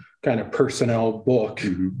full kind of personnel book,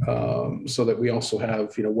 so that we also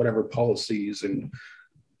have whatever policies and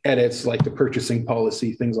edits, like the purchasing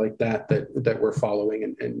policy, things like that we're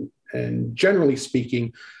following. And generally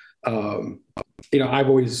speaking, I've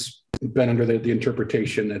always been under the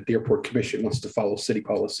interpretation that the airport commission wants to follow city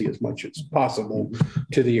policy as much as possible,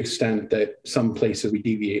 to the extent that some places we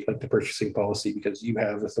deviate, like the purchasing policy, because you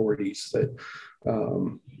have authorities that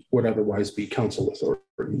would otherwise be council authority.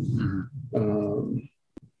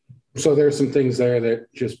 So there's some things there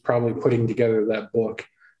that just probably putting together that book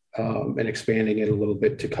and expanding it a little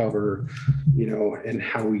bit to cover, and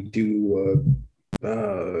how we do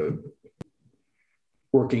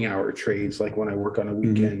working hour trades, like when I work on a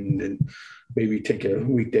weekend and maybe take a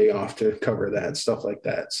weekday off to cover that, stuff like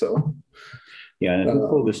that. So Yeah, and if we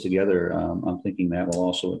pull this together, I'm thinking that will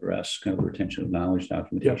also address kind of the retention of knowledge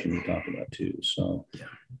documentation we talked about too. So,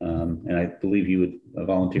 and I believe you would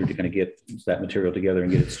volunteer to kind of get that material together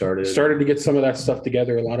and get it started. Started to get some of that stuff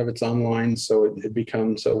together. A lot of it's online, so it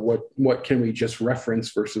becomes what can we just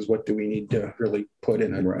reference versus what do we need to really put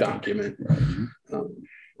in a document. Right.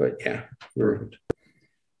 But yeah, perfect.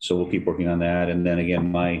 So we'll keep working on that. And then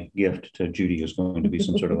again, my gift to Judy is going to be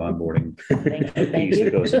some sort of onboarding piece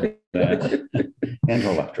that goes into that. And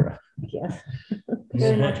Electra. Yes.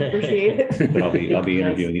 Very much appreciated. But I'll be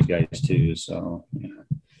interviewing these guys too. So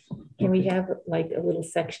Can we have like a little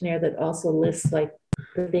section there that also lists like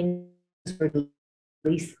the things for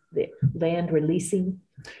lease, the land releasing?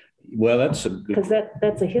 Well, that's a good, because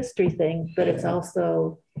that's a history thing, but it's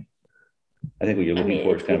also, I think what you're looking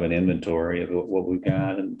for is kind of an inventory of what we've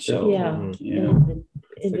got. And so,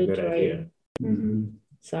 inventory.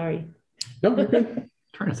 Sorry. No, we're good.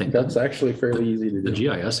 Trying to think. That's actually fairly easy to do. The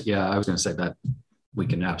GIS, yeah, I was going to say that we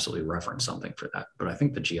can absolutely reference something for that, but I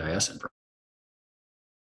think the GIS information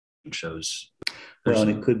shows. Well,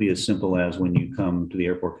 and it could be as simple as when you come to the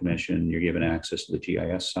Airport Commission, you're given access to the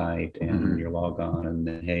GIS site and you're logged on, and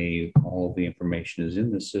then, hey, all of the information is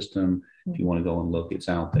in the system. If you want to go and look, it's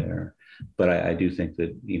out there. But I do think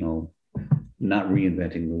that, not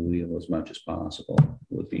reinventing the wheel as much as possible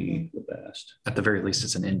would be the best. At the very least,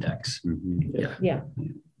 it's an index. Yeah.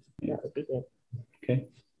 That would be good. Okay.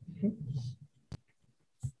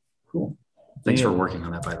 Cool. Thanks for working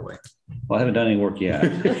on that, by the way. Well, I haven't done any work yet.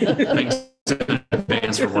 Thanks in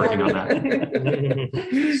advance for working on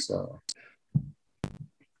that. So,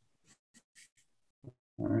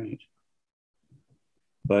 all right.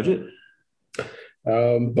 Budget.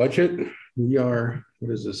 Budget. We are,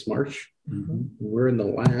 what is this, March? We're in the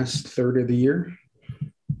last third of the year,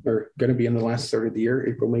 or going to be in the last third of the year,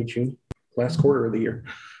 April, May, June, last quarter of the year.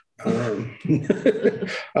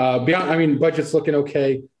 Beyond, budget's looking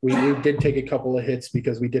okay. We did take a couple of hits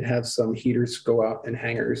because we did have some heaters go out and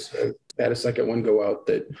hangers. Had a second one go out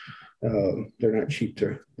that they're not cheap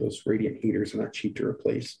those radiant heaters are not cheap to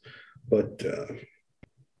replace. But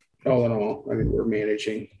all in all, we're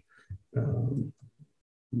managing.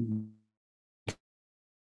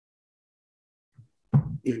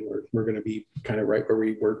 We're going to be kind of right where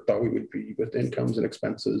we thought we would be with incomes and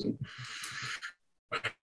expenses.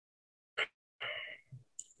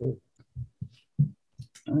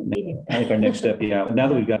 I think our next step, now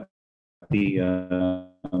that we've got the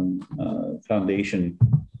foundation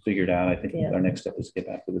figured out, I think our next step is to get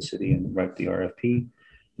back to the city and write the RFP,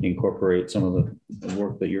 incorporate some of the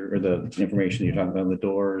work that the information you're talking about, the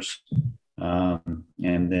doors, and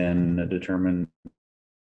then determine,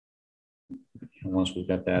 once we've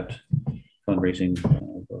got that fundraising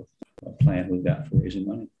plan we've got for raising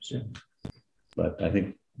money. So, but I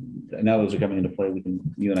think now those are coming into play,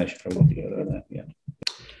 you and I should probably work together on that. Yeah.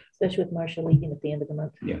 Especially with Marshall leaving at the end of the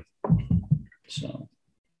month. Yeah. So.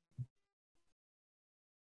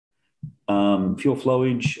 Fuel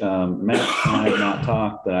flowage, Matt and I have not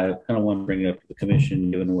talked, but I kind of want to bring it up to the commission,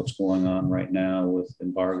 given what's going on right now with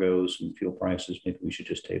embargoes and fuel prices. Maybe we should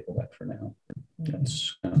just table that for now.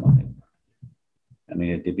 That's kind of my.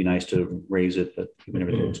 It'd be nice to raise it, but given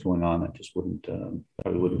everything that's going on, that just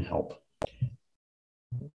probably wouldn't help.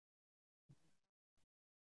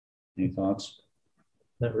 Any thoughts?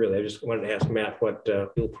 Not really. I just wanted to ask Matt what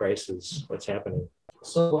fuel prices, what's happening.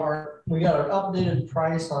 So we got our updated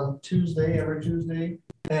price on Tuesday, every Tuesday.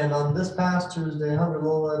 And on this past Tuesday, 100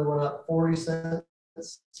 low lead went up 40 cents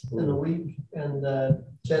in a week. And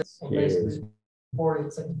jets basically 40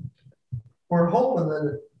 cents. We're hoping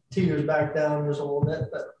that it teeters back down just a little bit,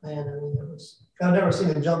 but man, I've never seen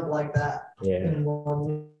a jump like that. In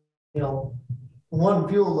one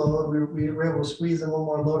fuel load, we were able to squeeze in one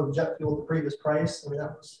more load of jet fuel at the previous price.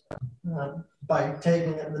 That was by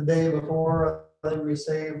taking it the day before. I think we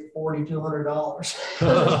saved $4,200.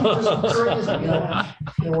 Just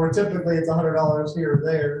crazy, where typically it's $100 here or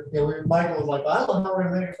there. Michael was like, I don't know how we're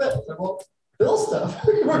gonna make it fit. I was like, well, bill stuff.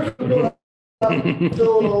 We're going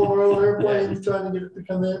filling over airplanes, trying to get it to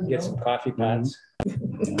come in. Get some coffee pots.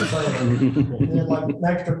 And then like an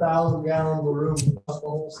extra 1,000 gallons of room across the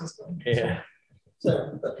whole system. Yeah.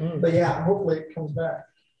 So, but yeah, hopefully it comes back.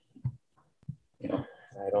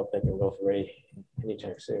 I don't think it'll go for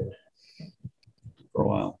anytime soon. For a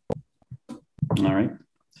while. All right.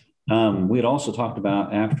 We had also talked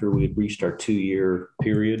about after we had reached our 2-year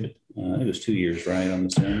period, it was 2 years, right, on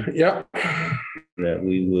this end? Yep. That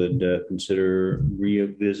we would consider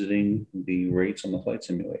revisiting the rates on the flight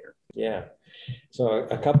simulator. Yeah. So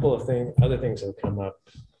a couple of other things have come up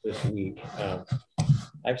this week.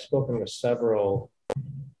 I've spoken with several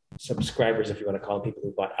subscribers, if you want to call them people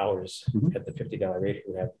who bought hours Mhm. at the $50 rate,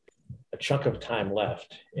 who have a chunk of time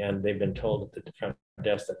left, and they've been told at the front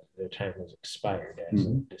desk that their time was expired as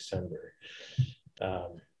of December.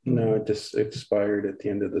 No, it just expired at the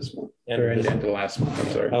end of this month. End Or of end this of last month,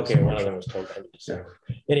 I'm sorry. Okay, one of them was told end of December.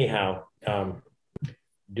 Anyhow,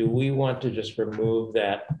 do we want to just remove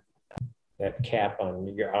that cap on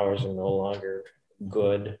your hours are no longer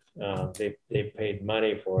good? They paid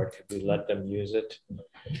money for it. Could we let them use it?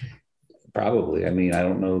 Probably. I mean, I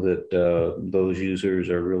don't know that those users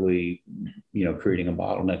are really, creating a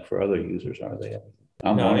bottleneck for other users, are they?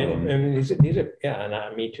 I'm No, one I of them. mean, these are, yeah,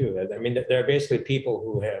 and me too. I mean, they're basically people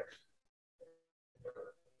who have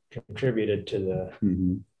contributed to the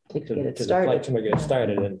Mhm. To get it to the started. flight to get it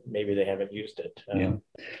started, and maybe they haven't used it. Yeah.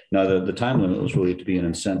 Now, the time limit was really to be an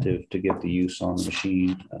incentive to get the use on the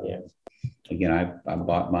machine. Yeah. Again, I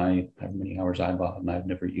bought however many hours I bought, and I've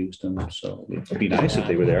never used them. So it'd be nice if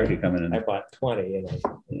they were there. I could come in I and, bought 20, and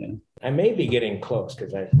yeah. I may be getting close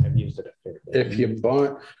because I've used it a fair bit. If you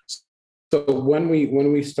bought, so when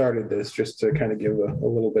we started this, just to kind of give a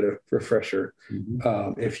little bit of refresher,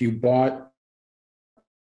 Mhm. if you bought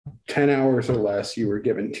 10 hours or less, you were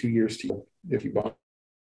given 2 years to use. If you bought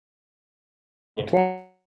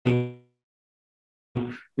 20,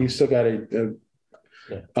 you still got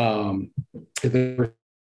if they were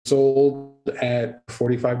sold at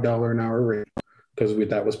 $45 an hour rate, because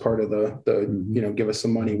that was part of the give us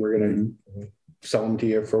some money, we're going to sell them to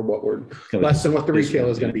you for what we're less than what the retail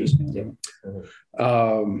is going to be.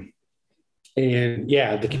 And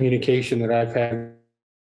yeah, the communication that I've had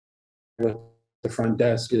with the front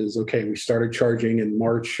desk is, okay, we started charging in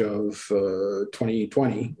March of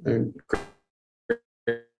 2020, and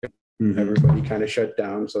everybody kind of shut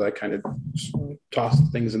down. So that kind of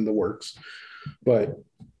tossed things in the works. But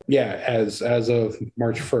yeah, as of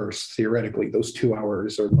March 1st, theoretically, those 2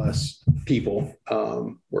 hours or less people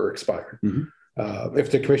were expired. If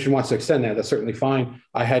the commission wants to extend that, that's certainly fine.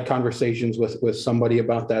 I had conversations with somebody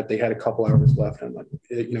about that. They had a couple hours left. I'm like,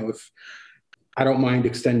 if I don't mind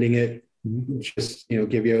extending it, just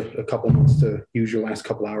give you a couple months to use your last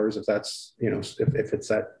couple hours if that's if it's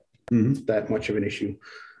that much of an issue.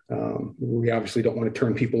 We obviously don't want to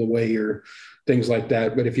turn people away or things like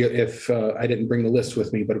that. But if I didn't bring the list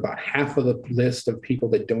with me, but about half of the list of people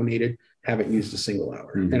that donated haven't used a single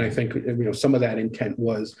hour. And I think some of that intent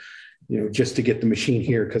was just to get the machine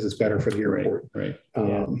here because it's better for the airport. Right.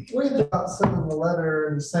 What do you think about sending the letter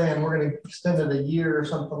and saying we're going to extend it a year or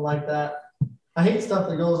something like that? I hate stuff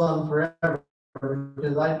that goes on forever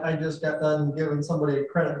because I just got done giving somebody a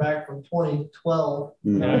credit back from 2012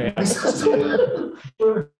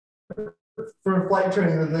 for flight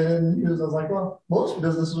training that they didn't use. I was like, well, most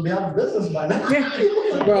businesses would be out of business by now.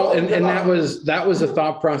 Well, and that was a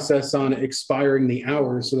thought process on expiring the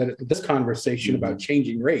hours, so that this conversation about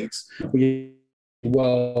changing rates, we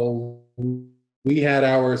had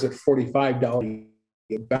hours at $45.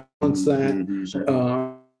 You balance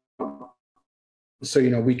that. So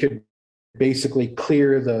we could basically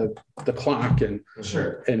clear the clock and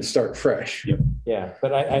start fresh. Yeah,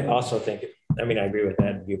 but I also think, I agree with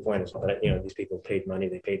that viewpoint as well. These people paid money,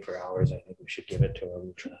 they paid for hours. I think we should give it to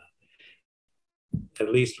them.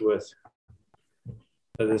 At least with,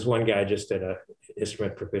 there's one guy just did a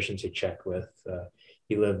instrument proficiency check with,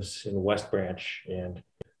 he lives in West Branch, and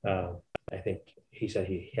I think he said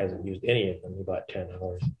he hasn't used any of them. He bought 10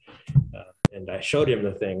 hours. And I showed him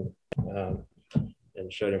the thing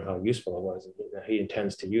and showed him how useful it was. And he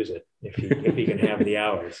intends to use it if he can have the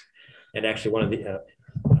hours. And actually one of the,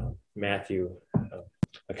 Matthew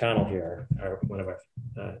McConnell here, one of our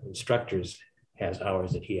instructors, has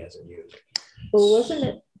hours that he hasn't used. Well, wasn't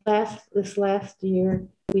it this last year,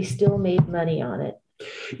 we still made money on it?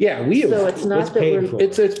 Yeah, so it's not that paid for.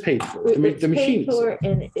 It's paid for. It's the paid machine, for,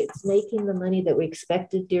 and it's making the money that we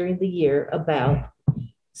expected during the year about.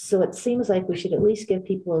 So it seems like we should at least give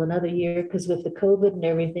people another year, because with the COVID and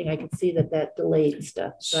everything, I could see that delayed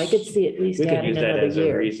stuff. So I could see at least We could adding use that another as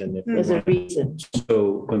year a reason. as a reason.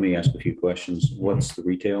 So let me ask a few questions. What's the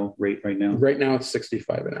retail rate right now? Right now it's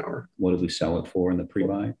 $65 an hour. What did we sell it for in the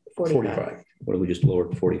pre-buy? 45. What did we just lower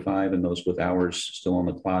to 45? And those with hours still on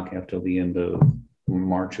the clock have till the end of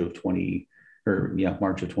March of 23.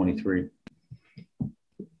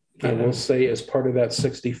 I will say, as part of that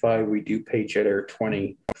 65, we do pay Jet Air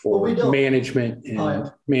 20 for management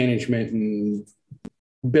and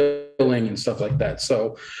billing and stuff like that.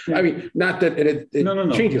 So, not that it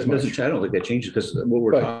changes much. I don't think that changes, because what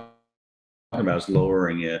we're talking about is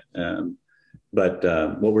lowering it. But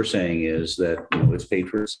what we're saying is that it's paid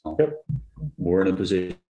for itself. Yep. We're in a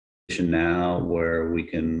position now where we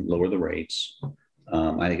can lower the rates.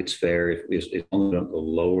 I think it's fair if it's only going to go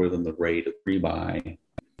lower than the rate of pre-buy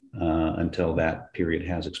until that period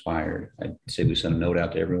has expired. I'd say we send a note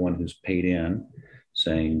out to everyone who's paid in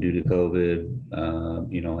saying due to COVID,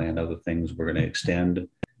 and other things, we're going to extend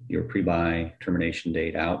your pre-buy termination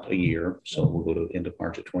date out a year. So we'll go to the end of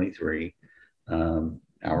March of 23.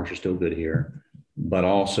 Hours are still good here, but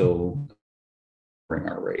also bring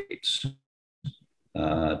our rates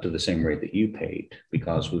to the same rate that you paid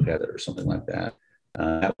because we've had it or something like that.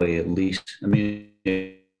 That way, at least, I mean,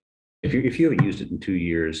 if you haven't used it in 2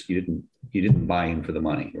 years, you didn't buy in for the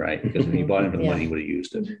money, right? Because if you bought in for the money, you would have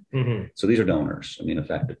used it. Mm-hmm. So these are donors, I mean,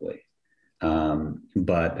 effectively.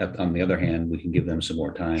 But on the other hand, we can give them some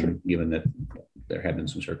more time, given that there have been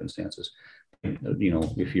some circumstances.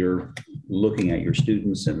 If you're looking at your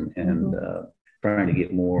students and trying to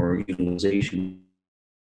get more utilization,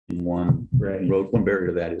 one barrier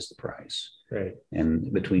to that is the price. Right.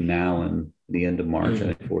 And between now and the end of March,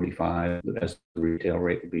 I think 45 as the retail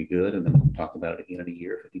rate would be good. And then we'll talk about it again in a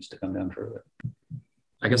year if it needs to come down further.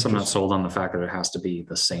 I guess I'm not sold on the fact that it has to be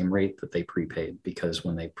the same rate that they prepaid, because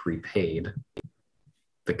when they prepaid,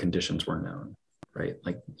 the conditions were known, right?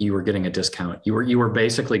 Like you were getting a discount. You were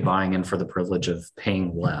basically buying in for the privilege of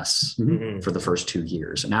paying less for the first 2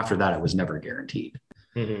 years. And after that, it was never guaranteed.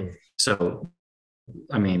 Mm-hmm. So,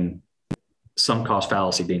 I mean, sunk cost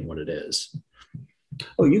fallacy being what it is.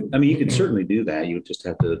 Oh, you can certainly do that. You would just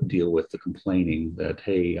have to deal with the complaining that,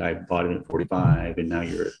 hey, I bought it at 45 and now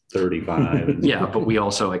you're at 35. And yeah, but we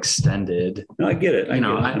also extended. No, I get it.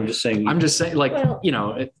 I'm just saying, like, Well,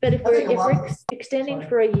 but if we're extending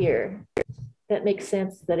for a year, that makes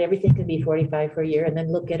sense that everything can be 45 for a year and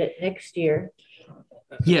then look at it next year.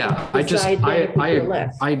 Yeah, I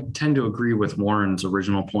tend to agree with Warren's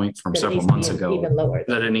original point from several months ago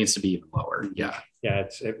that it needs to be even lower. Yeah. Yeah.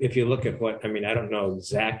 If you look at I don't know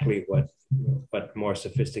exactly what slightly more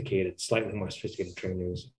sophisticated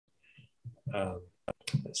trainers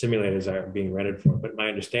simulators are being rented for. But my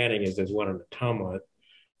understanding is there's one in Ottumwa.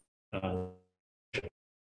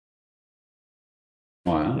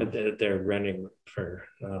 Wow. That they're renting for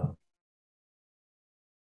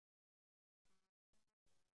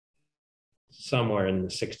somewhere in the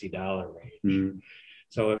 $60 range. Mm-hmm.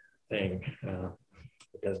 So it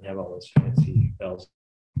doesn't have all those fancy bells.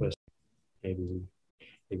 Maybe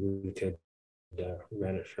we could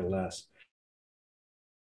rent it for less.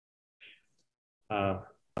 But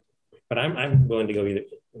I'm willing to go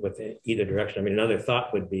either direction. I mean, another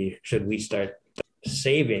thought would be, should we start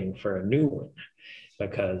saving for a new one?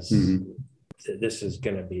 Because this is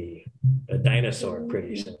going to be a dinosaur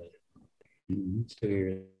pretty soon. Mm-hmm. It's 2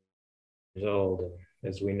 years old, and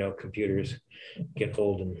as we know, computers get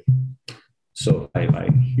old. And so I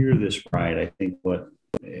hear this right. I think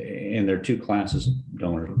and there are two classes: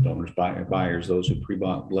 donors, buyers, those who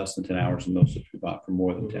pre-bought less than 10 hours, and those who pre-bought for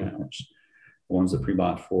more than 10 hours. The ones that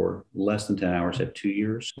pre-bought for less than 10 hours have 2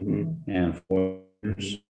 years, and 4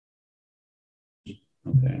 years.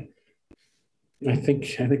 Okay. I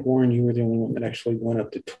think Warren, you were the only one that actually went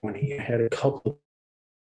up to 20. I had a couple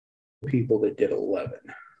of people that did 11.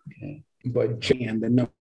 Okay. But Jan, the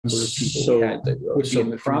number of people we had that would be in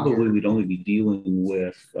the probably we'd only be dealing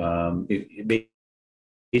with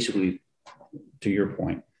basically, to your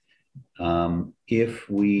point, if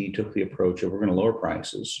we took the approach of we're going to lower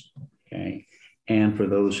prices, okay, and for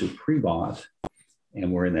those who pre-bought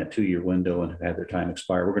and we're in that 2-year window and have had their time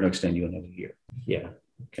expire, we're going to extend you another year. Yeah.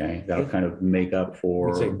 Okay, that'll kind of make up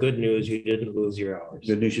for. Say good news, you didn't lose your hours.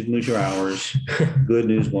 Good news, you didn't lose your hours. Good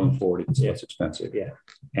news going forward, it's less expensive. Yeah.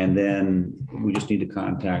 And then we just need to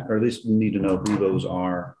contact, or at least need to know who those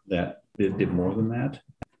are that did more than that.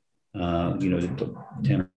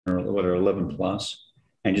 10 or 11 plus,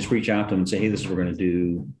 and just reach out to them and say, hey, this is what we're going to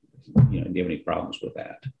do. Do you have any problems with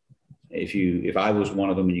that? If I was one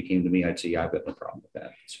of them and you came to me, I'd say, yeah, I've got no problem with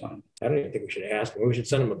that. It's fine. I don't even think we should ask them. We should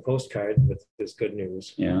send them a postcard with this good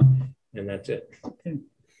news. Yeah. And that's it. Okay.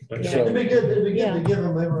 It'd be good to give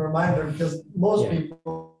them a reminder, because most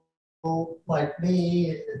people like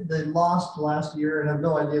me, they lost last year and have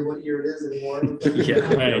no idea what year it is anymore.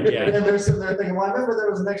 Right, yeah. And they're sitting there thinking, well, I remember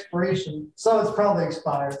there was an expiration, so it's probably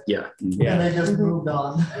expired. Yeah. And they just moved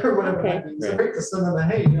on or whatever that means. So great to send them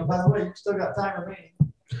hey, by the way, you still got time remaining.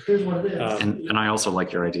 Here's what it is. And I also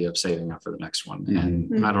like your idea of saving up for the next one.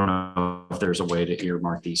 And I don't know if there's a way to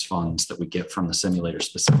earmark these funds that we get from the simulator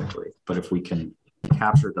specifically, but if we can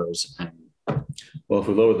capture those and. Well, if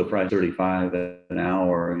we lower the price 35 an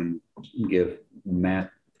hour and give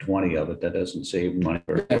Matt 20 of it, that doesn't save money.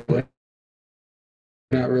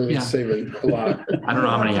 not really Yeah. saving a lot. I don't know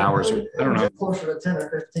how many hours. I don't know. Closer to 10 or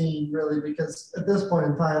 15, really, because at this point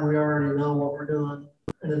in time, we already know what we're doing.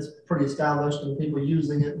 And it's pretty established and people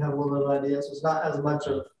using it and have a little bit of idea. So it's not as much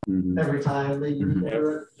of Mhm. every time they do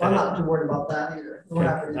it. I'm not too worried about that either. We're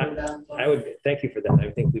happy to do that. I would thank you for that.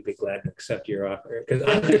 I think we'd be glad to accept your offer because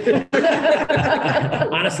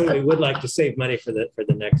honestly, we would like to save money for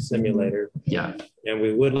the next simulator. Yeah. And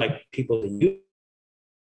we would like people to use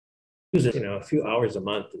it. A few hours a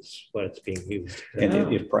month is what it's being used.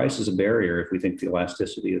 And if price is a barrier, if we think the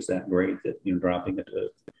elasticity is that great that dropping it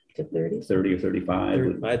to 30. 30 or 35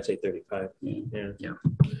 would, I'd say 35. yeah. Yeah.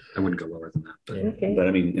 I wouldn't go lower than that. But Okay. But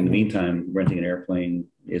I mean, in the meantime, renting an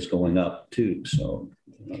airplane is going up too. So,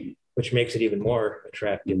 Which makes it even more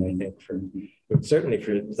attractive, I think, certainly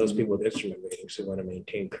for those people with instrument ratings who want to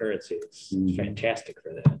maintain currency. It's fantastic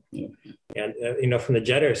for that. Yeah. And, from the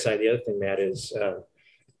jetter side, the other thing, Matt, is,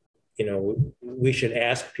 we should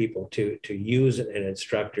ask people to use an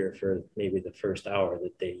instructor for maybe the first hour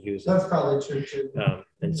that they use it. That's probably true too.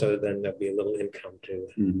 And so then there'll be a little income to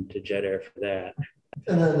Jet Air for that.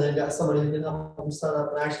 And then they got somebody who can help them set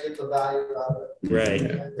up and actually get the value out of it. Right.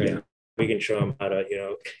 We can show them how to,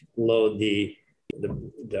 load the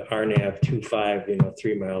RNAV 25,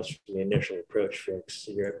 3 miles from the initial approach fix.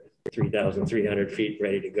 You're at 3,300 feet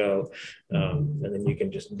ready to go. And then you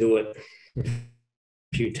can just do it a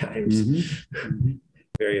few times.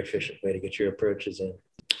 Very efficient way to get your approaches in.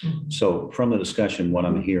 So from the discussion, what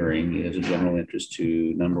I'm hearing is a general interest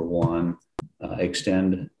to, number one,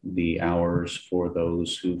 extend the hours for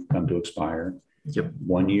those who've come to expire. Yep.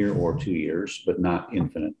 1 year or 2 years, but not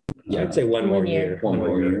infinite. Yeah, I'd say one more year. One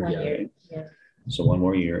more year. 1 year. Okay. Yeah. So 1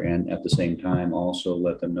 more year. And at the same time, also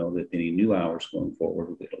let them know that any new hours going forward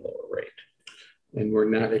will be at a lower rate. And we're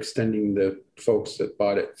not extending the folks that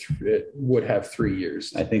bought it. It would have 3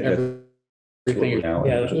 years. I think that's Everything.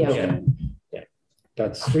 Yeah.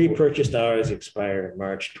 That's Pre-purchased hours expire in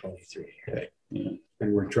March 23. Okay. Yeah.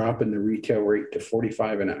 And we're dropping the retail rate to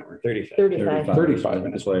 45 an hour. 35. 35. 35.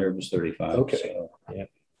 That's what I heard was 35. Okay. So. Yeah.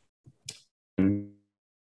 And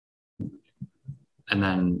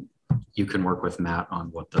then you can work with Matt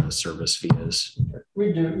on what the service fee is.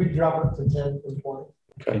 We drop it to 10 from 20.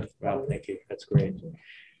 Okay. Wow, thank you. That's great.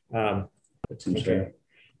 That seems fair.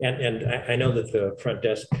 And I know that the front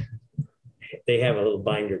desk, they have a little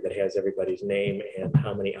binder that has everybody's name and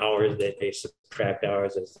how many hours that they subtract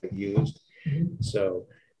hours as they're used. So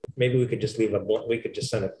maybe we could just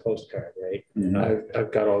send a postcard, right?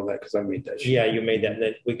 I've got all that because I made that. Yeah, you made that. And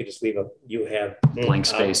then we could just leave you have Blank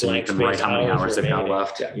space and you can write how many hours they've got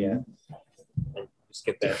left. Yeah. And just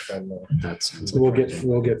get that from That's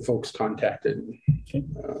We'll get folks contacted.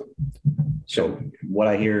 So what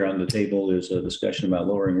I hear on the table is a discussion about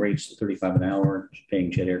lowering rates to 35 an hour, paying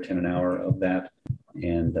Jet Air 10 an hour of that,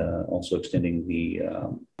 and also extending the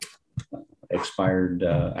expired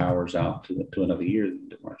hours out to another year,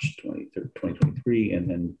 March 23rd, 2023, and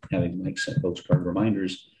then having Mike send postcard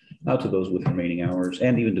reminders out to those with remaining hours,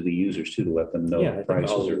 and even to the users too, to let them know the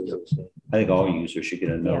prices are. I think all users should get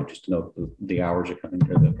a note just to know the hours are coming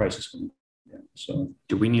or the prices coming. Yeah, so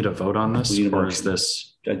do we need a vote on this, or is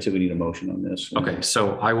this? I'd say we need a motion on this. Okay,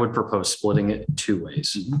 so I would propose splitting it 2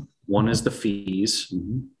 ways. One is the fees,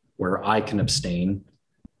 where I can abstain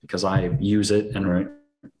because I use it and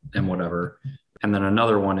whatever. And then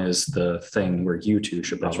another one is the thing where you two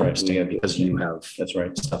should probably abstain because you have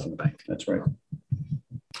stuff in the bank. That's right.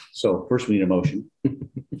 So first we need a motion.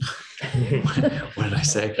 What did I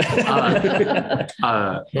say?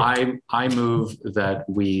 I move that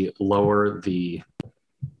we lower the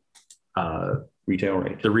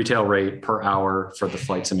retail rate per hour for the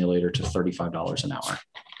flight simulator to $35 an hour.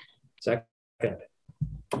 Second.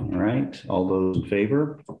 All right. All those in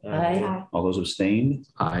favor? Aye. All those abstained?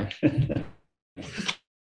 Aye.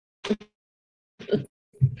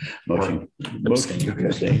 Motion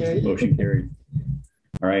carried.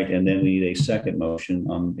 All right, and then we need a second motion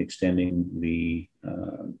on extending the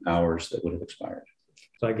hours that would have expired.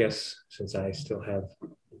 So I guess since I still have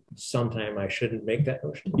some time, I shouldn't make that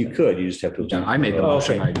motion. You could, you just have to. Yeah, I made the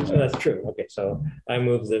motion. Okay. So that's true. Okay, so I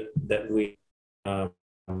move that we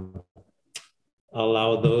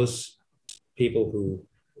allow those people who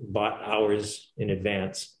bought hours in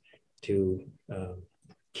advance to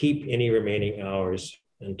keep any remaining hours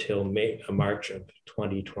until March of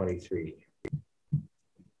 2023.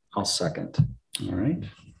 I'll second. All right.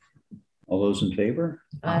 All those in favor?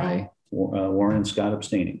 Aye. Warren and Scott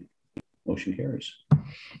abstaining. Motion carries.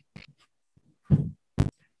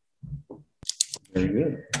 Very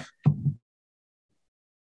good.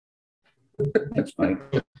 That's Mike.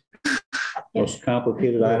 Most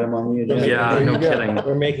complicated item on the agenda. Yeah, no kidding.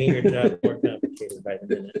 We're making your job more complicated by the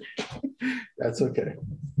minute. That's okay.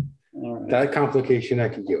 All right. That complication I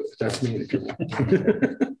can deal with. That's manageable.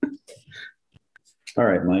 All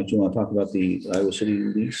right, Mike, do you want to talk about the Iowa City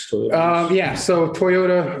lease? Yeah, so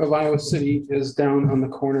Toyota of Iowa City is down on the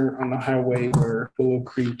corner on the highway where Willow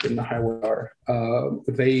Creek and the highway are.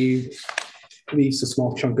 They lease a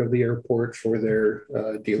small chunk of the airport for their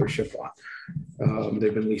dealership lot.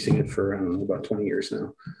 They've been leasing it for, I don't know, about 20 years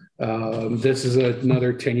now. This is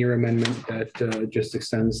another 10-year amendment that just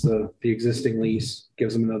extends the existing lease,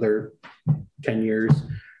 gives them another 10 years.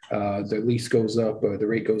 The lease goes up, the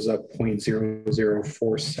rate goes up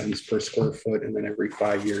 0.004 cents per square foot. And then every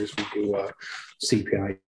 5 years, we do a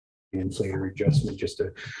CPI inflator adjustment just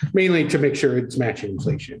to mainly to make sure it's matching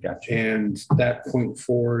inflation. Gotcha. And that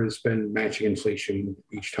 0.4 has been matching inflation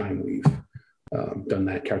each time we've done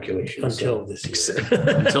that calculation. Until this year.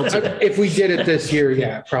 Until today. If we did it this year,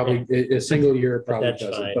 yeah, probably a single year probably That's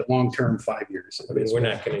doesn't, fine. but long-term 5 years. I mean, we're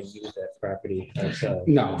not going to use that property ourselves.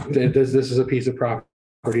 No, this is a piece of property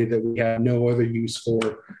that we have no other use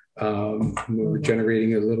for. We're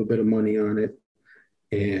generating a little bit of money on it.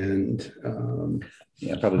 And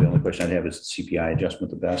Yeah, probably the only question I'd have is the CPI adjustment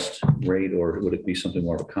the best rate, or would it be something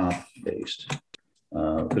more of a comp based?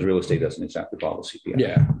 Because real estate doesn't exactly follow CPI.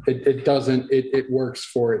 yeah, it doesn't, it works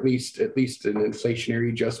for at least an inflationary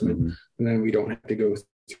adjustment. Mhm. And then we don't have to go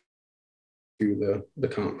through the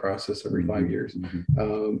comp process every 5 years.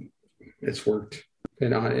 Mhm. It's worked.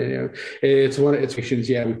 And it's one of its missions.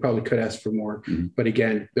 Yeah, we probably could ask for more, but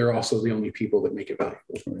again, they're also the only people that make it valuable.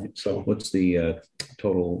 Right. So What's the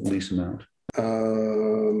total lease amount?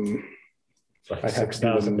 Like I have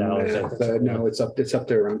 $6,000. no, it's up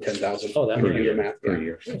to around 10,000. Oh, that When you would do be the math. Per Yeah.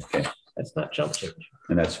 year. Okay. That's not chump change.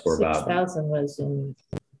 And that's for about, 6,000 was in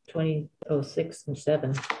 2006 and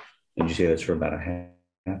 7. did you say that's for about a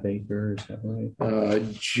half acre? Is that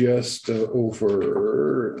right? Just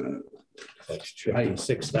over, Like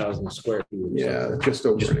 56,000 square feet. or yeah, something. just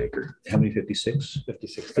over an acre. How many, 56?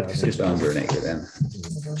 56,000. Just under an acre then,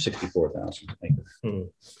 Mhm. 64,000 acre.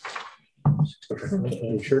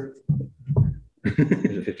 Okay. You sure?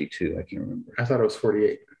 Is it 52? I can't remember. I thought it was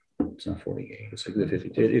 48. It's not 48. It's like the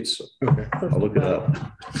 52. It's, Okay. I'll look it up.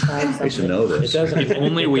 I used to know It this. doesn't. If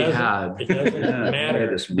only it we doesn't- had. It doesn't Yeah, matter.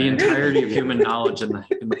 this The entirety of human knowledge in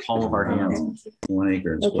the palm of our hands. 1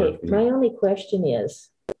 acre and square Okay, feet. my only question is,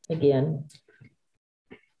 again,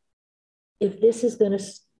 if this is going to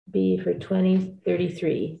be for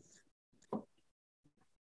 2033,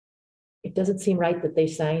 it doesn't seem right that they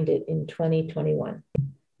signed it in 2021.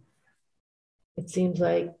 It seems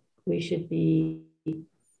like we should be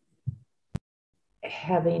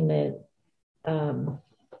having it, Have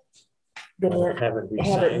it have it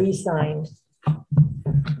re-signed. re-signed.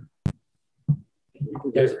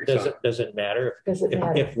 Does it matter? Does it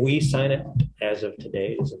matter? If we sign it as of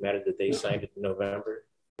today, does it matter that they signed it in November?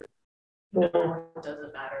 No, it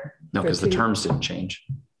doesn't matter. No, because the terms didn't change.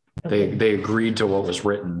 They agreed to what was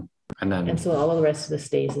written, and then And so all of the rest of it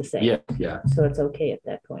stays the same. yeah, So it's okay at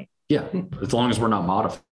that point. yeah. As long as we're not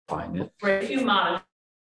modifying it. Right, if you modify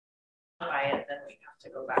it, then we have to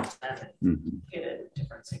go back to them and Mhm. get a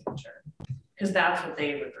different signature. Because that's what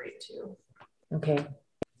they've agreed to. Okay.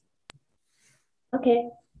 Okay.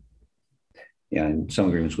 Yeah, in some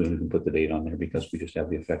agreements, we can put the date on there because we just have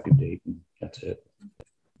the effective date and that's it.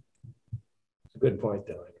 It's a good point,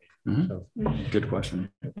 though. Mhm. So, Good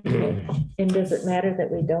question. And does it matter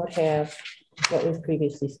that we don't have what we've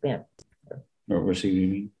previously spent Or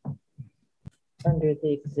receiving under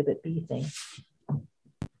the Exhibit B thing?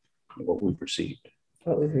 what we've received.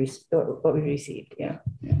 What we've received, yeah.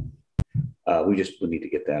 We just would need to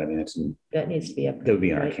get that. I mean, That needs to be up. that would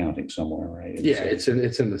be in our right? accounting somewhere, right? Yeah, it's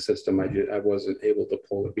in the system. I wasn't able to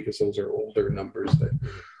pull it because those are older numbers that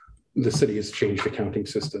the city has changed accounting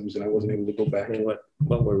systems, and I wasn't able to go back. I mean,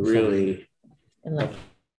 what we're really And like,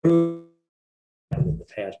 in the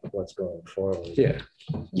past, but what's going forward. Yeah.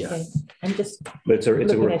 Yeah. okay, I'm just, But it's a Looking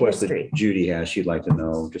at request that history. Judy has. She'd like to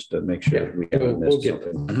know just to make sure Yeah, we haven't we'll missed get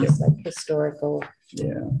something. just like historical.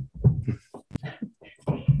 Yeah.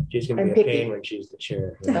 She's going to I'm be a picky. pain when she's the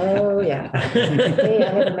chair. Oh, yeah. Hey, I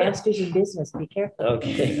have a master's in business. Be careful.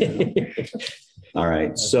 Okay. All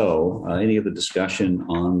right. So any other discussion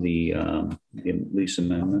on the lease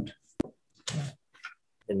amendment?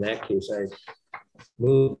 In that case, I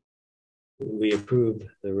move we approve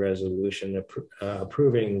the resolution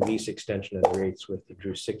approving lease extension of the rates with the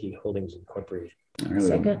Drusicki Holdings Incorporated. All right,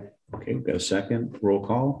 Second. Okay, we've got a second. Roll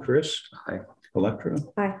call. Chris? Aye. Electra?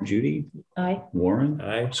 Aye. Judy? Aye. Warren?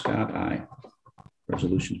 Aye. Scott? Aye.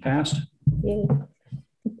 Resolution passed. Yay. All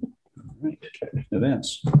right.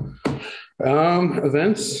 Events.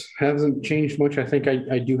 Events hasn't changed much. I think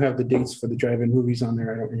I do have the dates for the drive-in movies on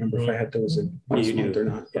there. I don't remember if I had those in last You do. month or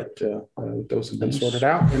not, but those have been sorted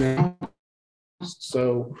out. And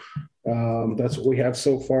so that's what we have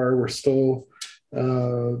so far. We're still,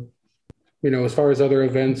 as far as other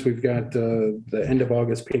events, we've got the end of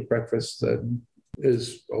August cake breakfast that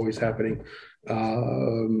is always happening.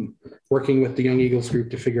 Working with the Young Eagles group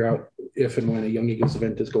to figure out if and when a Young Eagles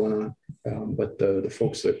event is going on. But the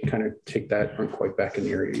folks that kind of take that aren't quite back in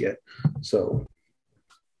the area yet. So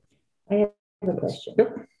I have a question.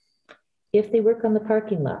 Yep. If they work on the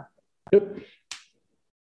parking lot, Yep.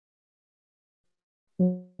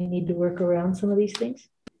 we need to work around some of these things,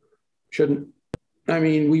 Shouldn't. I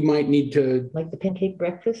mean, we might need to. like the pancake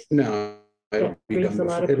breakfast. No, it'll be brings done a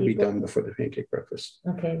lot before, of it'll be people. done before the pancake breakfast.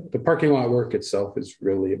 Okay, The parking lot work itself is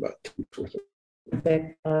really about 2 weeks worth of.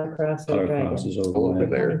 back across the Autocross is drive-in. over Over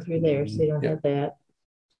there. Coming through there, so they don't Yeah. have that.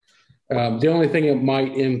 The only thing it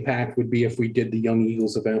might impact would be if we did the Young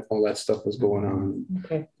Eagles event while that stuff was going on.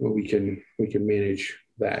 Okay. Well, we can manage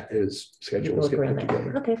that as schedules Work get around put that.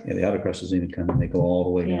 together. Okay. Yeah, the autocross doesn't even come in. They go all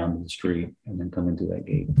the way Yeah. down to the street and then come into that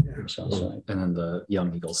gate on the south side. And then the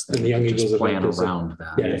Young Eagles And thing, the Young just Eagles plan event is around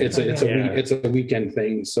that. Yeah, it's a weekend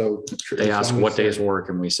thing. So They as ask long what as days work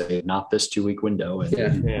and we say, not this 2-week window. And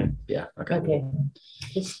Yeah. Yeah, okay. Okay.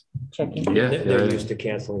 Just checking. Yeah. they're used to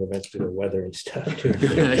canceling events due to weather and stuff too.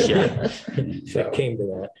 Yeah. If it came to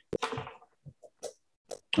that.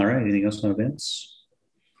 All right. Anything else on events?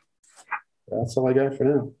 That's all I got for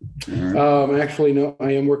now. All right. Actually, no,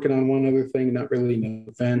 I am working on one other thing, not really an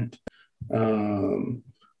event.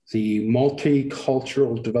 The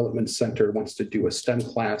Multicultural Development Center wants to do a STEM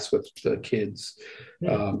class with the kids.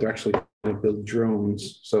 They're actually going to build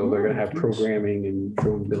drones, so they're going to have programming and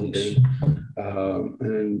drone building.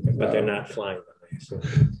 But they're not flying them. So.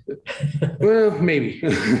 Well, maybe.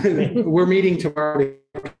 We're meeting tomorrow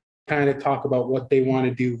to kind of talk about what they want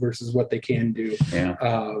to do versus what they can do. Yeah.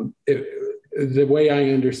 The way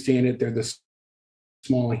I understand it, they're the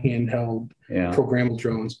small handheld Yeah. programmable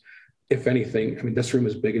drones. If anything, I mean, this room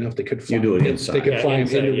is big enough they could fly. You do it They inside. could fly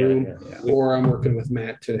them in the inside, room, Yeah. or I'm working with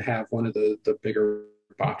Matt to have one of the bigger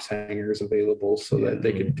box hangers available so that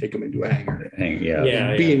they could take them into a hangar. Yeah.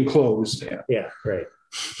 Yeah. Be enclosed. Yeah, right.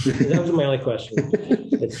 That was my only question.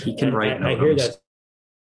 He can write I hear notes.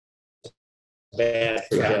 that's bad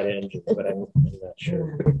for jet engines, but I'm not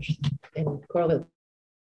sure. And Coral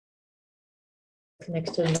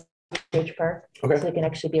next to the Ridge Park. Okay. So they can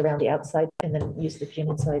actually be around the outside and then use the gym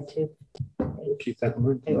inside too. Keep that in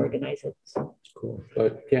mind. They organize it. So Cool.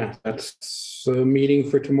 But yeah, that's a meeting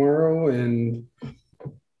for tomorrow, and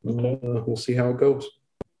we'll see how it goes.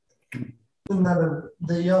 And then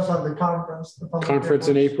you also have the conference. The public Conference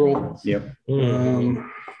in April. Yep.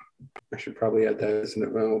 I should probably add that, isn't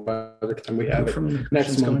it? Well, by the time we have it From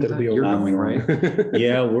next month, it'll be over. You're going, right?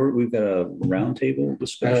 Yeah. We've got a roundtable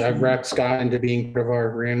discussion. I've wrapped Scott into being part of our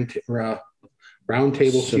round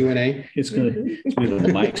table So- Q&A. It's gonna be the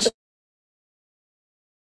Mike,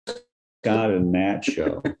 Scott, and Matt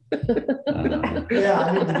show. Yeah,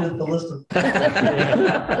 I need to do the list of.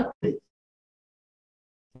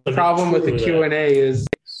 The problem with the Q&A is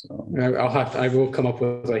So, I will come up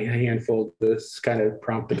with a handful to kind of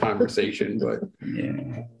prompt the conversation, but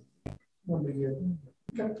yeah. Will be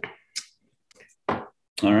good.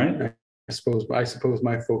 All right. I suppose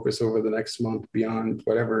my focus over the next month, beyond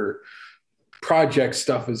whatever project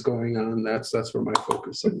stuff is going on, that's where my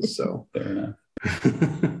focus is. So Fair enough.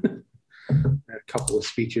 a couple of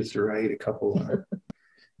speeches to write, a couple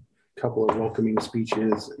of welcoming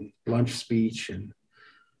speeches and lunch speech, and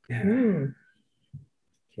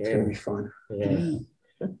it's gonna be fun. Yeah.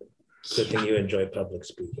 Good thing you enjoy public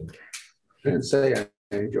speaking. I didn't say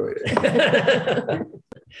I enjoyed it.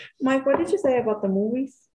 Mike, what did you say about the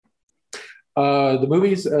movies? The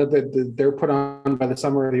movies they're put on by the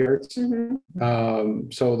Summer of the Arts.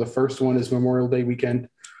 So the first one is Memorial Day weekend.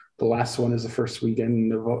 The last one is the first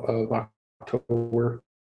weekend of October.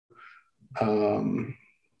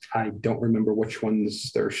 I don't remember which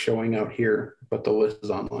ones they're showing out here, but the list is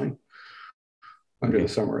online under the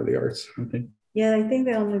Summer of the Arts. Okay. Yeah, I think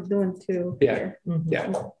they're only doing 2. Yeah. here.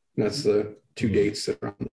 Yeah, that's the 2 dates that are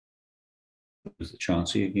on. Is it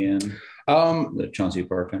Chauncey again? The Chauncey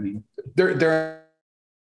Park, I mean. There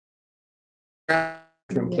are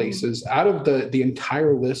different places. Out of the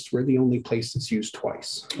entire list, we're the only place that's used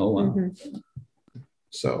twice. Oh, wow.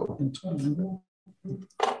 So,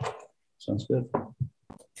 Sounds good.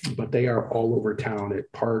 but they are all over town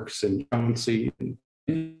at parks and Chauncey.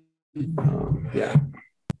 And, yeah.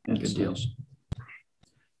 That's Good deal. nice.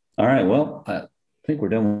 All right. Well, think we're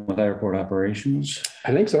done with airport operations.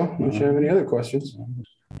 I think so. Unless you have any other questions.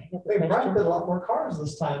 I have a They probably question. did a lot more cars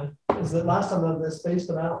this time. Is that last time they spaced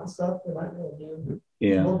them out and stuff, they might be able to do a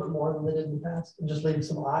Yeah. little bit more than they did in the past and just leave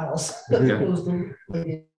some aisles. Yeah. Opposed to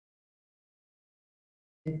leaving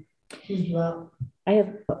huge amount. I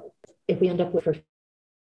have, if we end up with for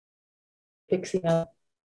fixing up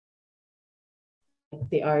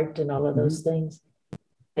the art and all of those things,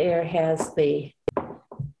 there has the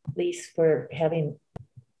lease for having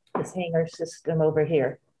this hangar system over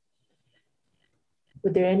here.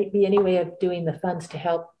 Would there be any way of doing the funds to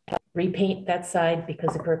help repaint that side?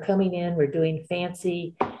 Because if we're coming in, we're doing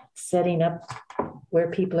fancy, setting up where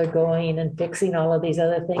people are going and fixing all of these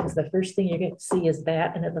other things. The first thing you're going to see is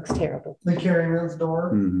that, and it looks terrible. The carrying room's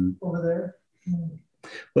door Mhm. over there.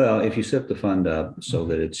 Well, if you set the fund up so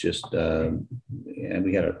that it's just, and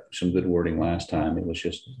we had some good wording last time, it was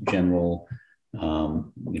just general,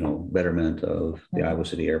 betterment of the Iowa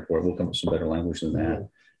City Airport. We'll come up with some better language than that.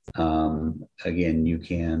 Again, you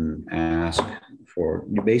can ask for,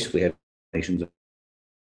 you basically have nations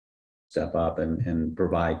step up and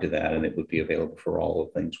provide to that, and it would be available for all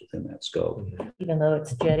of things within that scope. Even though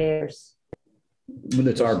it's Jet Air's. But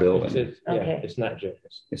it's our building. Okay. It's not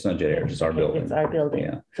Jeffers. It's not Jet Air's, it's our building. It's our building.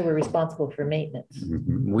 Yeah. So we're responsible for maintenance.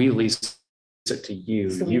 Mhm. We lease it to you,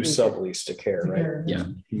 So we you lease it. sublease to care, right? Yeah.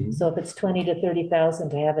 So if it's 20 to 30,000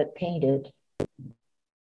 to have it painted,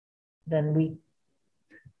 then we,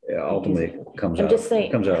 Yeah, ultimately, it comes I'm out. just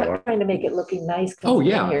saying, Comes out. of our- trying to make it looking nice. Oh, coming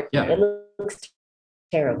in yeah, here. yeah. It looks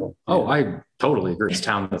terrible. Oh, I totally agree. It's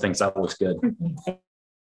town that thinks that looks good.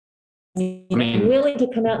 I'm mean- willing to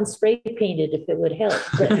come out and spray paint it if it would help.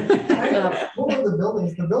 But, What were the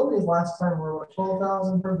buildings? The buildings last time were what,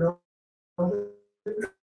 12,000 per building?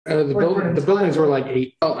 The buildings were like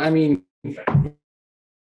 8. Oh, I mean,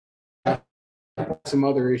 some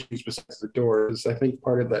other issues besides the doors. I think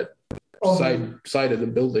part of that side of the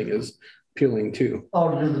building is peeling too.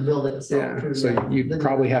 Oh, to do the building itself. Yeah, too, so yeah. you'd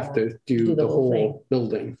probably have to do the whole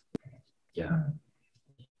building. Yeah.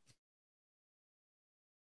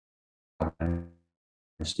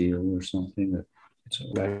 Steel or something that it's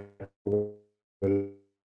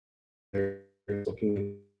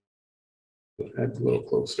Looking a little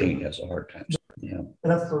closer. paint has a hard time. Yeah. And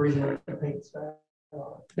that's the reason the paint's back.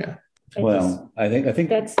 Well, I think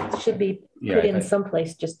that should be Yeah, put in I-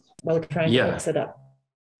 someplace just while we're trying to Yeah. fix it up.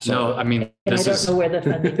 No, I mean, And I this don't is, know where the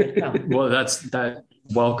funding would come. well, that's that.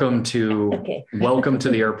 Welcome to Okay.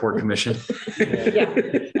 the airport commission.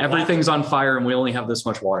 Yeah, Everything's on fire and we only have this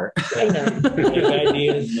much water. I know. There's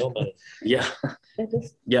ideas, no money. Yeah. I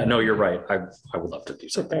just, Yeah, no, you're right. I would love to do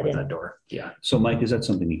something that with in. that door. Yeah. so. Mike, is that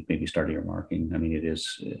something you maybe start earmarking? I mean, it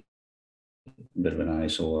is a bit of an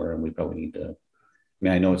eyesore, and we probably need to. I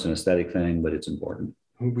mean, I know it's an aesthetic thing, but it's important.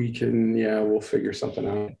 We can, we'll figure something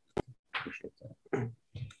out. Appreciate that.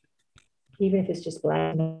 even if it's just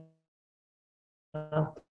black,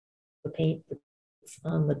 the paint that's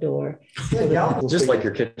on the door. Just like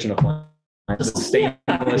your kitchen appliance. It's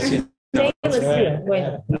stainless. You know. Stainless steel,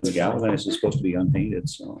 wait, The galvanized is supposed to be unpainted,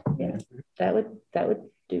 so. yeah, that would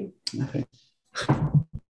do. Okay,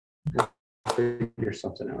 Figure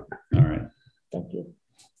something out. all right. Thank you.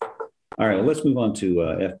 All right, well, let's move on to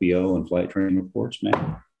FBO and flight training reports,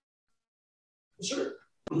 Matt. Sure.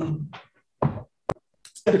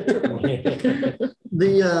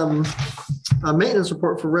 The maintenance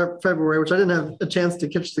report for February, which I didn't have a chance to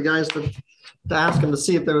catch the guys to ask them to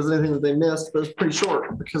see if there was anything that they missed, but it's pretty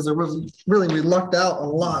short because there wasn't really, we lucked out on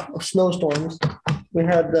a lot of snowstorms. We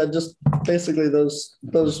had just basically those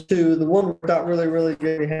two. The one worked out really, really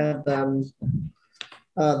good. We had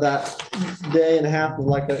that day and a half of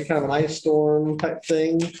like a kind of an ice storm type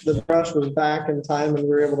thing. The brush was back in time and we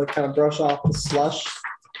were able to kind of brush off the slush.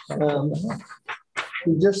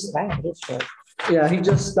 He just, Wow, it is short. yeah, he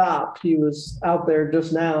just stopped. He was out there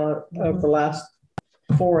just now for the last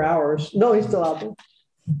 4 hours. No, he's still out there.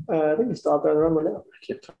 I think he's still out there on the run now.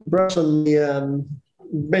 Brushing the,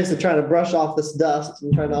 basically trying to brush off this dust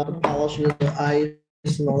and trying not to polish it with the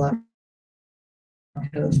ice and all that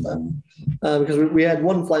kind of stuff. Because we had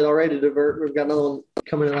one flight already to divert. We've got another one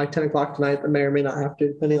coming in like 10 o'clock tonight that may or may not have to,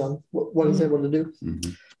 depending on what he's able to do.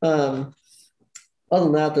 Mm-hmm. Other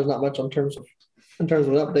than that, there's not much in terms of an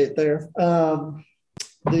update there.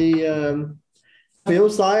 The fuel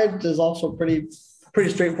side is also pretty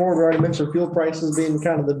straightforward. We already mentioned fuel prices being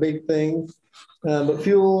kind of the big thing, but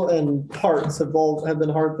fuel and parts have been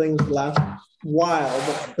hard things the last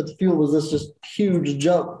while. But the fuel was this just huge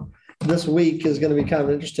jump this week is going to be kind of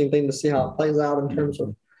an interesting thing to see how it plays out in terms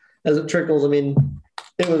of as it trickles. I mean,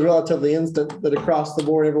 it was relatively instant that across the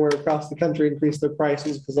board, everywhere across the country increased their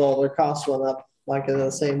prices because all their costs went up. like in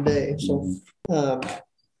the same day. So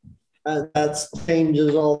that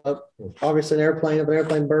changes all up. Obviously, if an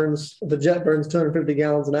airplane burns, if a jet burns 250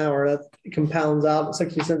 gallons an hour, that compounds out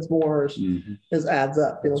 60 cents more is adds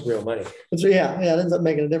up. It's real money. Yeah, it ends up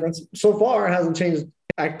making a difference. So far, it hasn't changed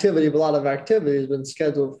activity, but a lot of activity has been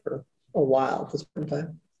scheduled for a while at this point in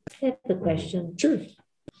time. I have a question. Sure.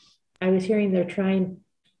 I was hearing they're trying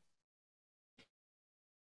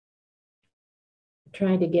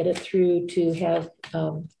to get it through to have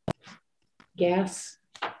gas,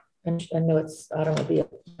 and I know it's automobile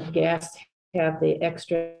gas, have the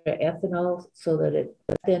extra ethanol so that it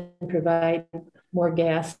then provide more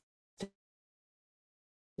gas to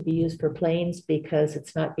be used for planes because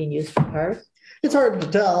it's not being used for cars. It's hard to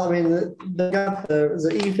tell. I mean, they got the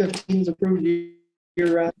E15s approved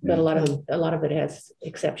year-round, but a lot of it has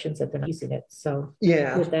exceptions that they're not using it. So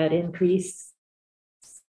yeah, would that increase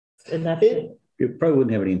enough? It probably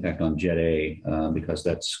wouldn't have any impact on Jet A because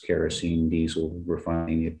that's kerosene, diesel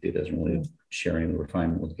refining. It doesn't really share any of the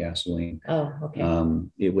refinement with gasoline. Oh, okay.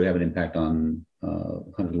 It would have an impact on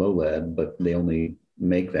 100 low lead, but they only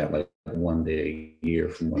make that like one day a year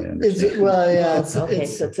from what I understand.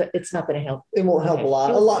 It's not going to help. It won't help a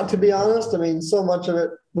lot, to be honest. I mean, so much of it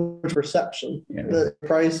is perception. Yeah. The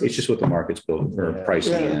price. It's just what the market's built or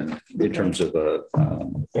pricing in terms of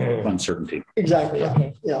uncertainty. Exactly. Yeah.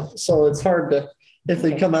 Okay. Yeah. So it's hard to, if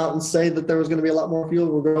they come out and say that there was going to be a lot more fuel,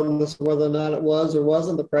 regardless of whether or not it was or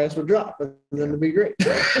wasn't, the price would drop, and then it'd be great.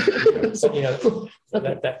 So,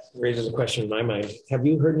 that raises a question in my mind. Have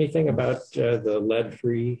you heard anything about the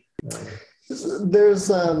lead-free?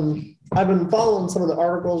 There's I've been following some of the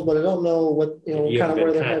articles, but I don't know what kind of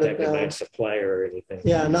where they're headed now. My supplier or anything?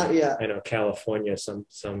 Yeah, not yet. I know California, some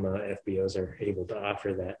FBOs are able to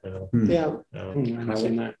offer that now. Yeah.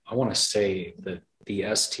 I want to say that the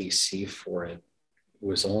STC for it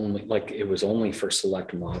was only for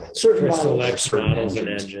select models. Certain models and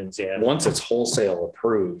engines. Yeah. Once it's wholesale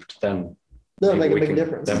approved, then that'll make a big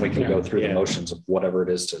difference. Then we can go through the motions of whatever it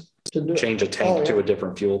is to change a tank to a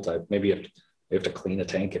different fuel type. Maybe you have to clean a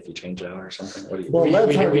tank if you change it out or something. What do you?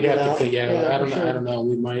 We'd have to. I don't know.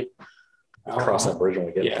 We might cross that bridge when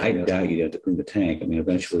we get there. I doubt you'd have to clean the tank. I mean,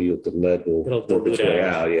 eventually the lead will work its way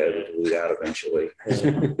out. Yeah, it'll dilute out eventually.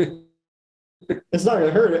 It's not going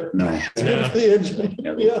to hurt it. No. The engine.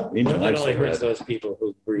 It only hurts those people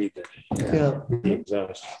who breathe it. The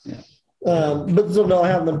exhaust. Yeah. But so no, I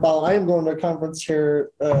haven't been following. I am going to a conference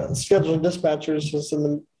here, scheduling dispatchers just in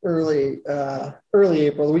the early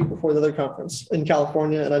April, the week before the other conference in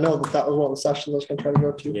California, and I know that was one of the sessions I was going to try to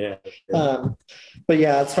go to. Yeah. But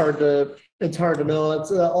yeah, it's hard to know.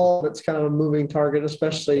 It's all of it's kind of a moving target,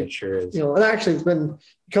 especially it sure is. And actually, it's been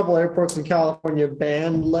a couple of airports in California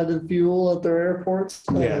banned leaded fuel at their airports,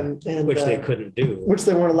 and which they couldn't do, which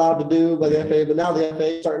they weren't allowed to do by the FAA. But now the FAA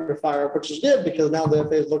is starting to fire up, which is good because now the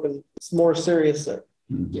FAA is looking more serious at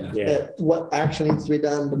what action needs to be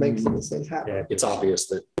done to make some of these things happen. Yeah, it's obvious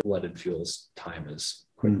that leaded fuel's time is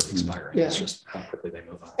quickly expiring. It's just how quickly they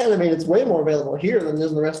move on. And I mean, it's way more available here than it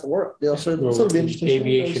is in the rest of the world. So it'll be interesting.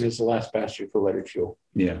 Aviation is the last bastion for leaded fuel.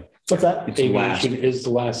 Yeah. What's that? Aviation is the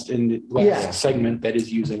last segment that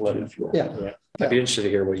is using leaded fuel. Yeah. I'd be interested to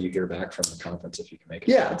hear what you hear back from the conference if you can make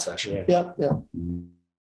it a session.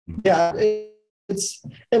 Yeah. It's,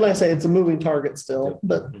 and like I say, it's a moving target still,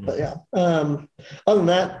 but yeah. Other than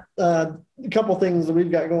that, a couple things that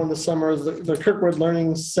we've got going this summer is the Kirkwood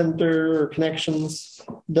Learning Center or Connections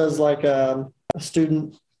does like a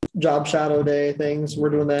student job shadow day things. We're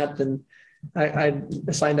doing that, and I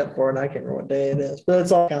signed up for it. And I can't remember what day it is, but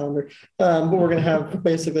it's on calendar. But we're going to have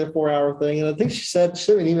basically a 4-hour thing. And I think she sent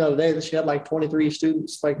me an email today that she had like 23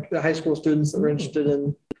 students, like high school students that were interested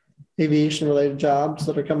in aviation related jobs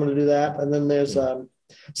that are coming to do that. And then there's a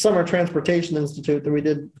Summer Transportation Institute that we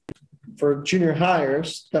did for junior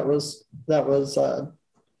hires. That was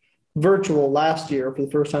virtual last year for the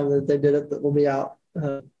first time that they did it. That will be out.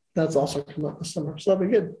 That's also come up this summer. So that'll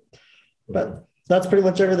be good. But that's pretty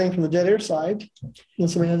much everything from the jet air side.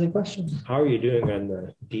 Unless somebody has any questions. How are you doing on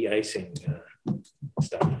the de-icing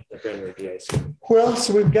stuff, the friendly de-icing? Well,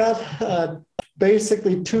 so we've got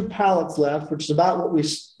basically 2 pallets left, which is about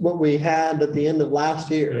what we had at the end of last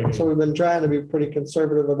year. Mm-hmm. So we've been trying to be pretty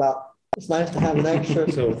conservative about. It's nice to have an extra.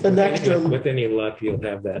 With any luck, you'll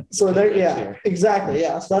have that. So there, exactly,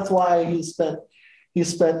 yeah. So that's why he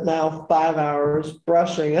spent now 5 hours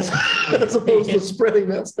brushing as opposed to spreading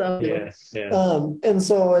that stuff. And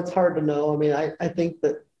so it's hard to know. I mean, I think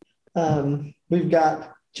that we've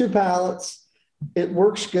got 2 pallets. It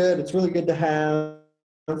works good. It's really good to have.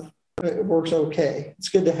 It works okay. It's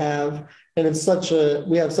good to have, and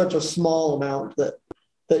we have such a small amount that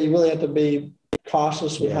you really have to be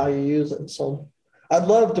cautious with how you use it. So I'd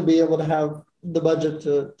love to be able to have the budget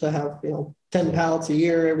to have, 10 pallets a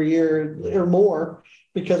year, every year or more,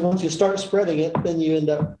 because once you start spreading it, then you end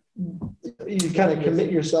up, you kind of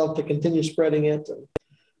commit yourself to continue spreading it. And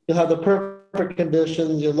you'll have the perfect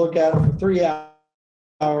conditions. You look at it for 3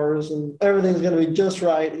 hours and everything's going to be just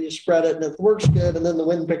right. And you spread it and it works good. And then the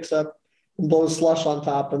wind picks up and blows slush on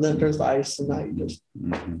top, and then there's the ice, and now you just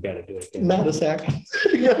gotta do it again. mad as heck.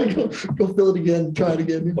 You gotta go fill it again, try it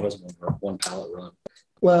again. What was one pallet run?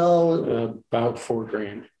 Well, About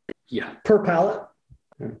 $4,000. Yeah. per pallet.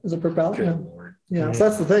 Yeah. Is it per pallet? Good Yeah. Lord. Yeah, so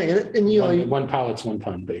that's the thing. And you know, One pallet's 1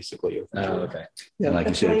 ton, basically. Okay. yeah. Like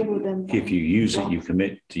you said, if you use it, you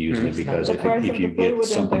commit to using it, because The price if of you the plywood get and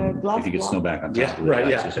something, the glass if you get block. snow back on Yeah, top of it, right,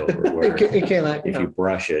 the yeah. ice is over. Where It can, if you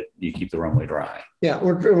brush it, you keep the runway dry. yeah,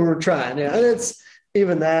 we're trying. Yeah, and it's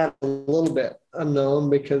even that a little bit unknown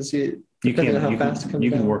because You depending on can, how fast it comes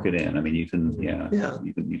you can down. work it in. I mean, you can, Yeah.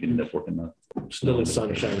 you can end up working the Little snow.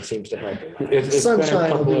 sunshine seems to help. It's been a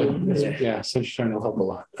Sunshine couple will of, do- yeah, sunshine will help a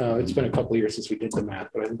lot. It's been a couple of years since we did the math,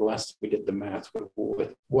 but I think the last time we did the math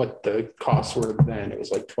with what the costs were then, it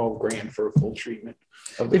was like $12,000 for a full treatment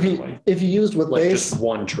of the runway. If you used what Like they just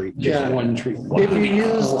one treat. Yeah. Just one treatment.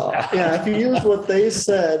 if you use what they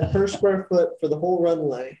said per square foot for the whole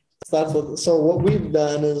runway, so what we've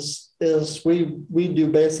done is we do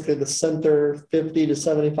basically the center 50 to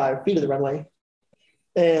 75 feet of the runway,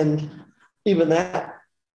 and even that,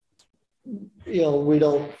 we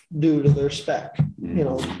don't do to their spec,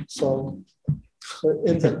 so it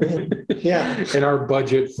ends up being, yeah. And our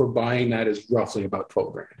budget for buying that is roughly about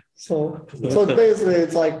 $12,000. So it's basically,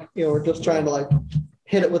 it's like, we're just trying to like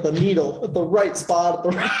hit it with a needle at the right spot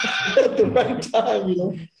at the right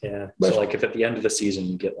time, Yeah. So like if at the end of the season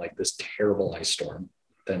you get like this terrible ice storm,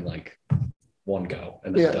 then like one go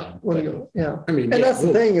and then Yeah, done. when But you go, yeah. I mean, And that's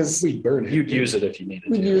the thing is, we burn it. you'd use it if you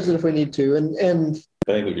needed we'd to. use it if we need to, and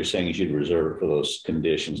I think what you're saying is you'd reserve it for those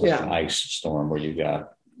conditions, like Yeah. an ice storm where you've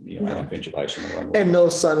got, half inch of ice on the runway. and no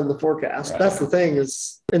sun in the forecast. Right. That's the thing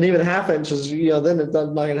is, and even a half inch is, then it's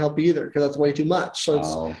not going to help you either because that's way too much.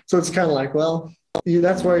 So it's kind of like, well,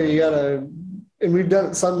 that's where you gotta. And we've done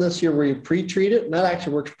it some this year where you pre-treat it, and that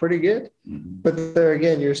actually works pretty good. But there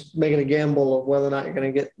again, you're making a gamble of whether or not you're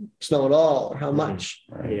going to get snow at all or how much.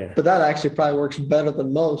 Right. Yeah. But that actually probably works better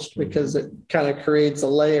than most because it kind of creates a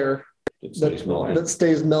layer It stays melted. that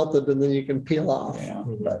stays melted, and then you can peel off. Yeah.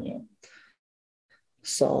 Yeah.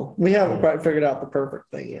 So we haven't quite figured out the perfect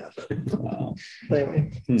thing yet. Wow. But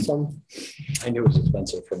anyway, so I knew it was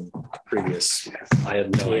expensive from previous. I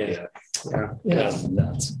had no Yeah. idea. Yeah. yeah. That's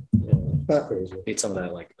nuts. Yeah. But Crazy. Need some of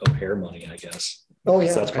that like O'Hare money, I guess. oh 'Cause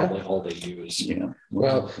yeah, that's probably all they use. Yeah.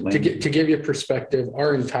 Well, to give you perspective,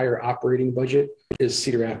 our entire operating budget is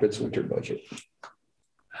Cedar Rapids winter budget.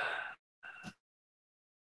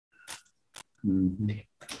 Mhm.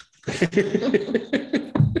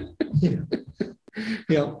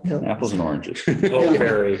 yeah, Apples and oranges. Oh,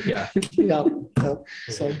 very, yeah. yeah.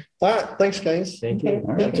 So all right, thanks guys. Thank you. All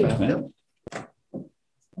right, Thank you. thanks, man.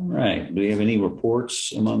 All right. Do we have any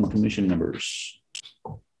reports among commission members?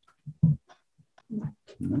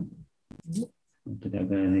 No. Don't think I've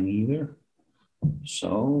got anything either.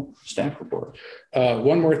 So staff report.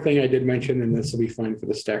 One more thing I did mention, and this will be fine for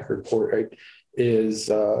the staff report, right, is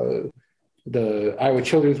the Iowa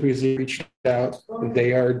Children's Museum reached out.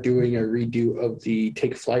 They are doing a redo of the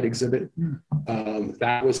Take Flight exhibit.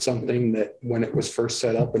 That was something that when it was first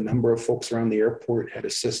set up, a number of folks around the airport had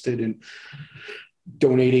assisted in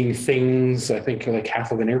donating things. I think like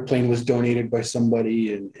half of an airplane was donated by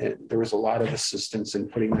somebody, and there was a lot of assistance in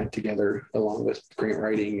putting that together, along with grant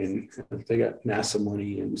writing, and they got NASA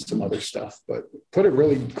money and some other stuff, but put a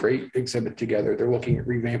really great exhibit together. They're looking at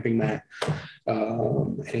revamping that.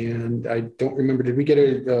 And I don't remember, did we get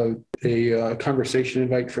a conversation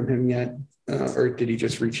invite from him yet? Or did he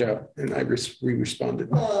just reach out and we responded?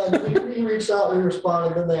 We reached out, we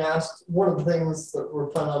responded, then they asked, one of the things that we're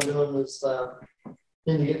planning on doing is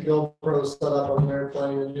need to get GoPros set up on an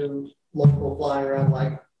airplane and do local flying around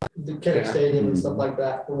like the Kinnick Stadium and stuff like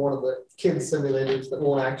that for one of the kids simulators that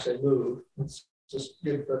won't actually move. It's just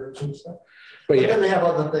good footage and stuff. But yeah, then they have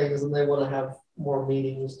other things and they want to have more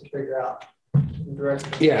meetings to figure out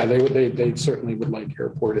directions. yeah, they certainly would like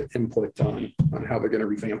airport input on how they're going to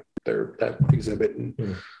revamp that exhibit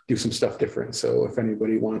and do some stuff different. So if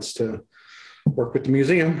anybody wants to work with the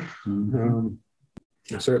museum,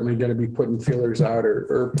 certainly going to be putting feelers out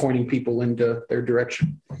or pointing people into their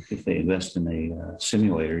direction. If they invest in a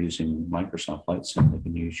simulator using Microsoft Flight Sim, they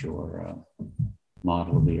can use your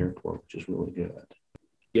model of the airport, which is really good.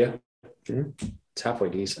 Yeah. It's halfway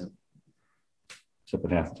decent. Except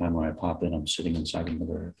that half the time when I pop in, I'm sitting inside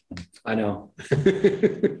another. I know.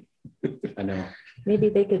 I know. Maybe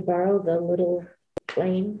they could borrow the little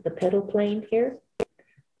plane, the pedal plane here.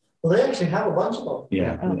 Well, they actually have a bunch of them.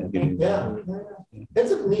 Yeah. Oh, okay. Yeah.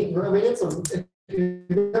 It's a neat, I mean, if you've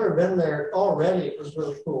never been there already, it was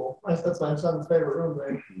really cool. That's my son's favorite room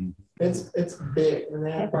there. It's big, and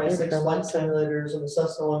they have probably 6 flight simulators and a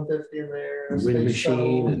Cessna 150 in there. and a Wind space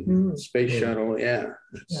shuttle. machine and space shuttle, yeah.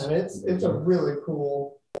 Yeah, it's a really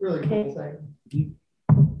cool thing.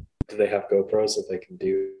 Do they have GoPros that they can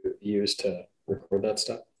use to record that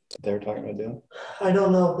stuff that they were talking about doing? I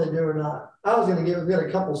don't know if they do or not. I was gonna we've got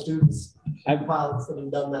a couple students, pilots that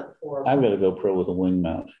have done that before. I've got a GoPro with a wing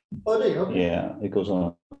mount. Oh, do you? Okay. Yeah, it goes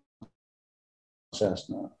on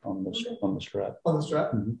Cessna on the strap. On the strap.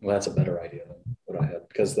 Well, that's a better idea than what I had,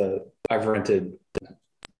 because I've rented,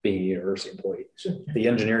 being a university employee, Sure. the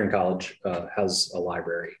engineering college has a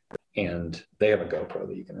library, and they have a GoPro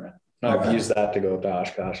that you can rent. And I've used that to go up to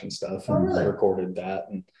Oshkosh and stuff, and really? recorded that,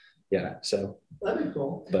 and yeah. So, That'd be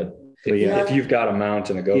cool. but Yeah. if you've got a mount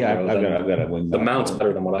and a GoPro, Yeah, I've then got a wing the mount. mount's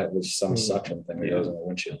better than what was some suction thing that goes on the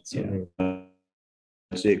windshield. So, Yeah.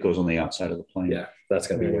 See, it goes on the outside of the plane. yeah, that's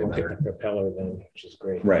gonna be way Maybe better. the propeller then, which is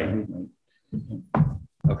great. Right.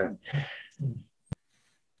 Okay.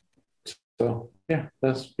 So, yeah,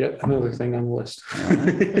 that's yet another thing on the list.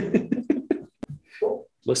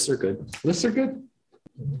 Lists are good. Lists are good.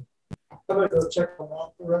 I'm gonna go check on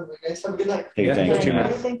that. Remember, guys, have a good night. Hey, Yeah. thanks,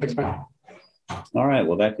 Jim. Thanks, Matt. All right,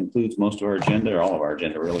 well, that concludes most of our agenda, or all of our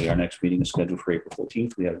agenda, really. Our next meeting is scheduled for April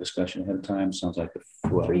 14th. We had a discussion ahead of time. Sounds like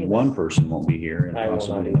one person won't be here. And I will not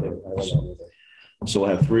possibly either. I will not either. So we'll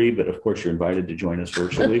have 3, but of course, you're invited to join us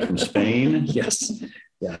virtually from Spain Yes.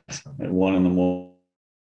 Yeah. at 1 in the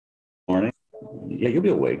morning. Yeah, you'll be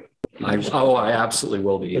awake. I absolutely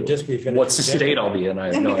will be. But just be finished. What state I'll be in,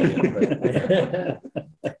 I have no idea.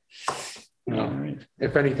 But All right.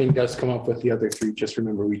 If anything does come up with the other 3, just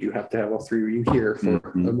remember we do have to have all 3 of you here for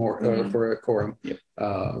for a quorum. Yep.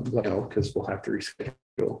 Because we'll have to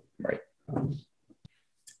reschedule. Right.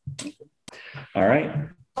 All right.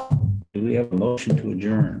 Do we have a motion to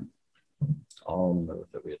adjourn? I'll move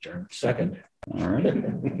that we adjourn. Second. All right.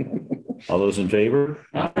 All those in favor?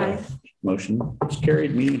 Aye. Motion is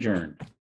carried. Meeting adjourned.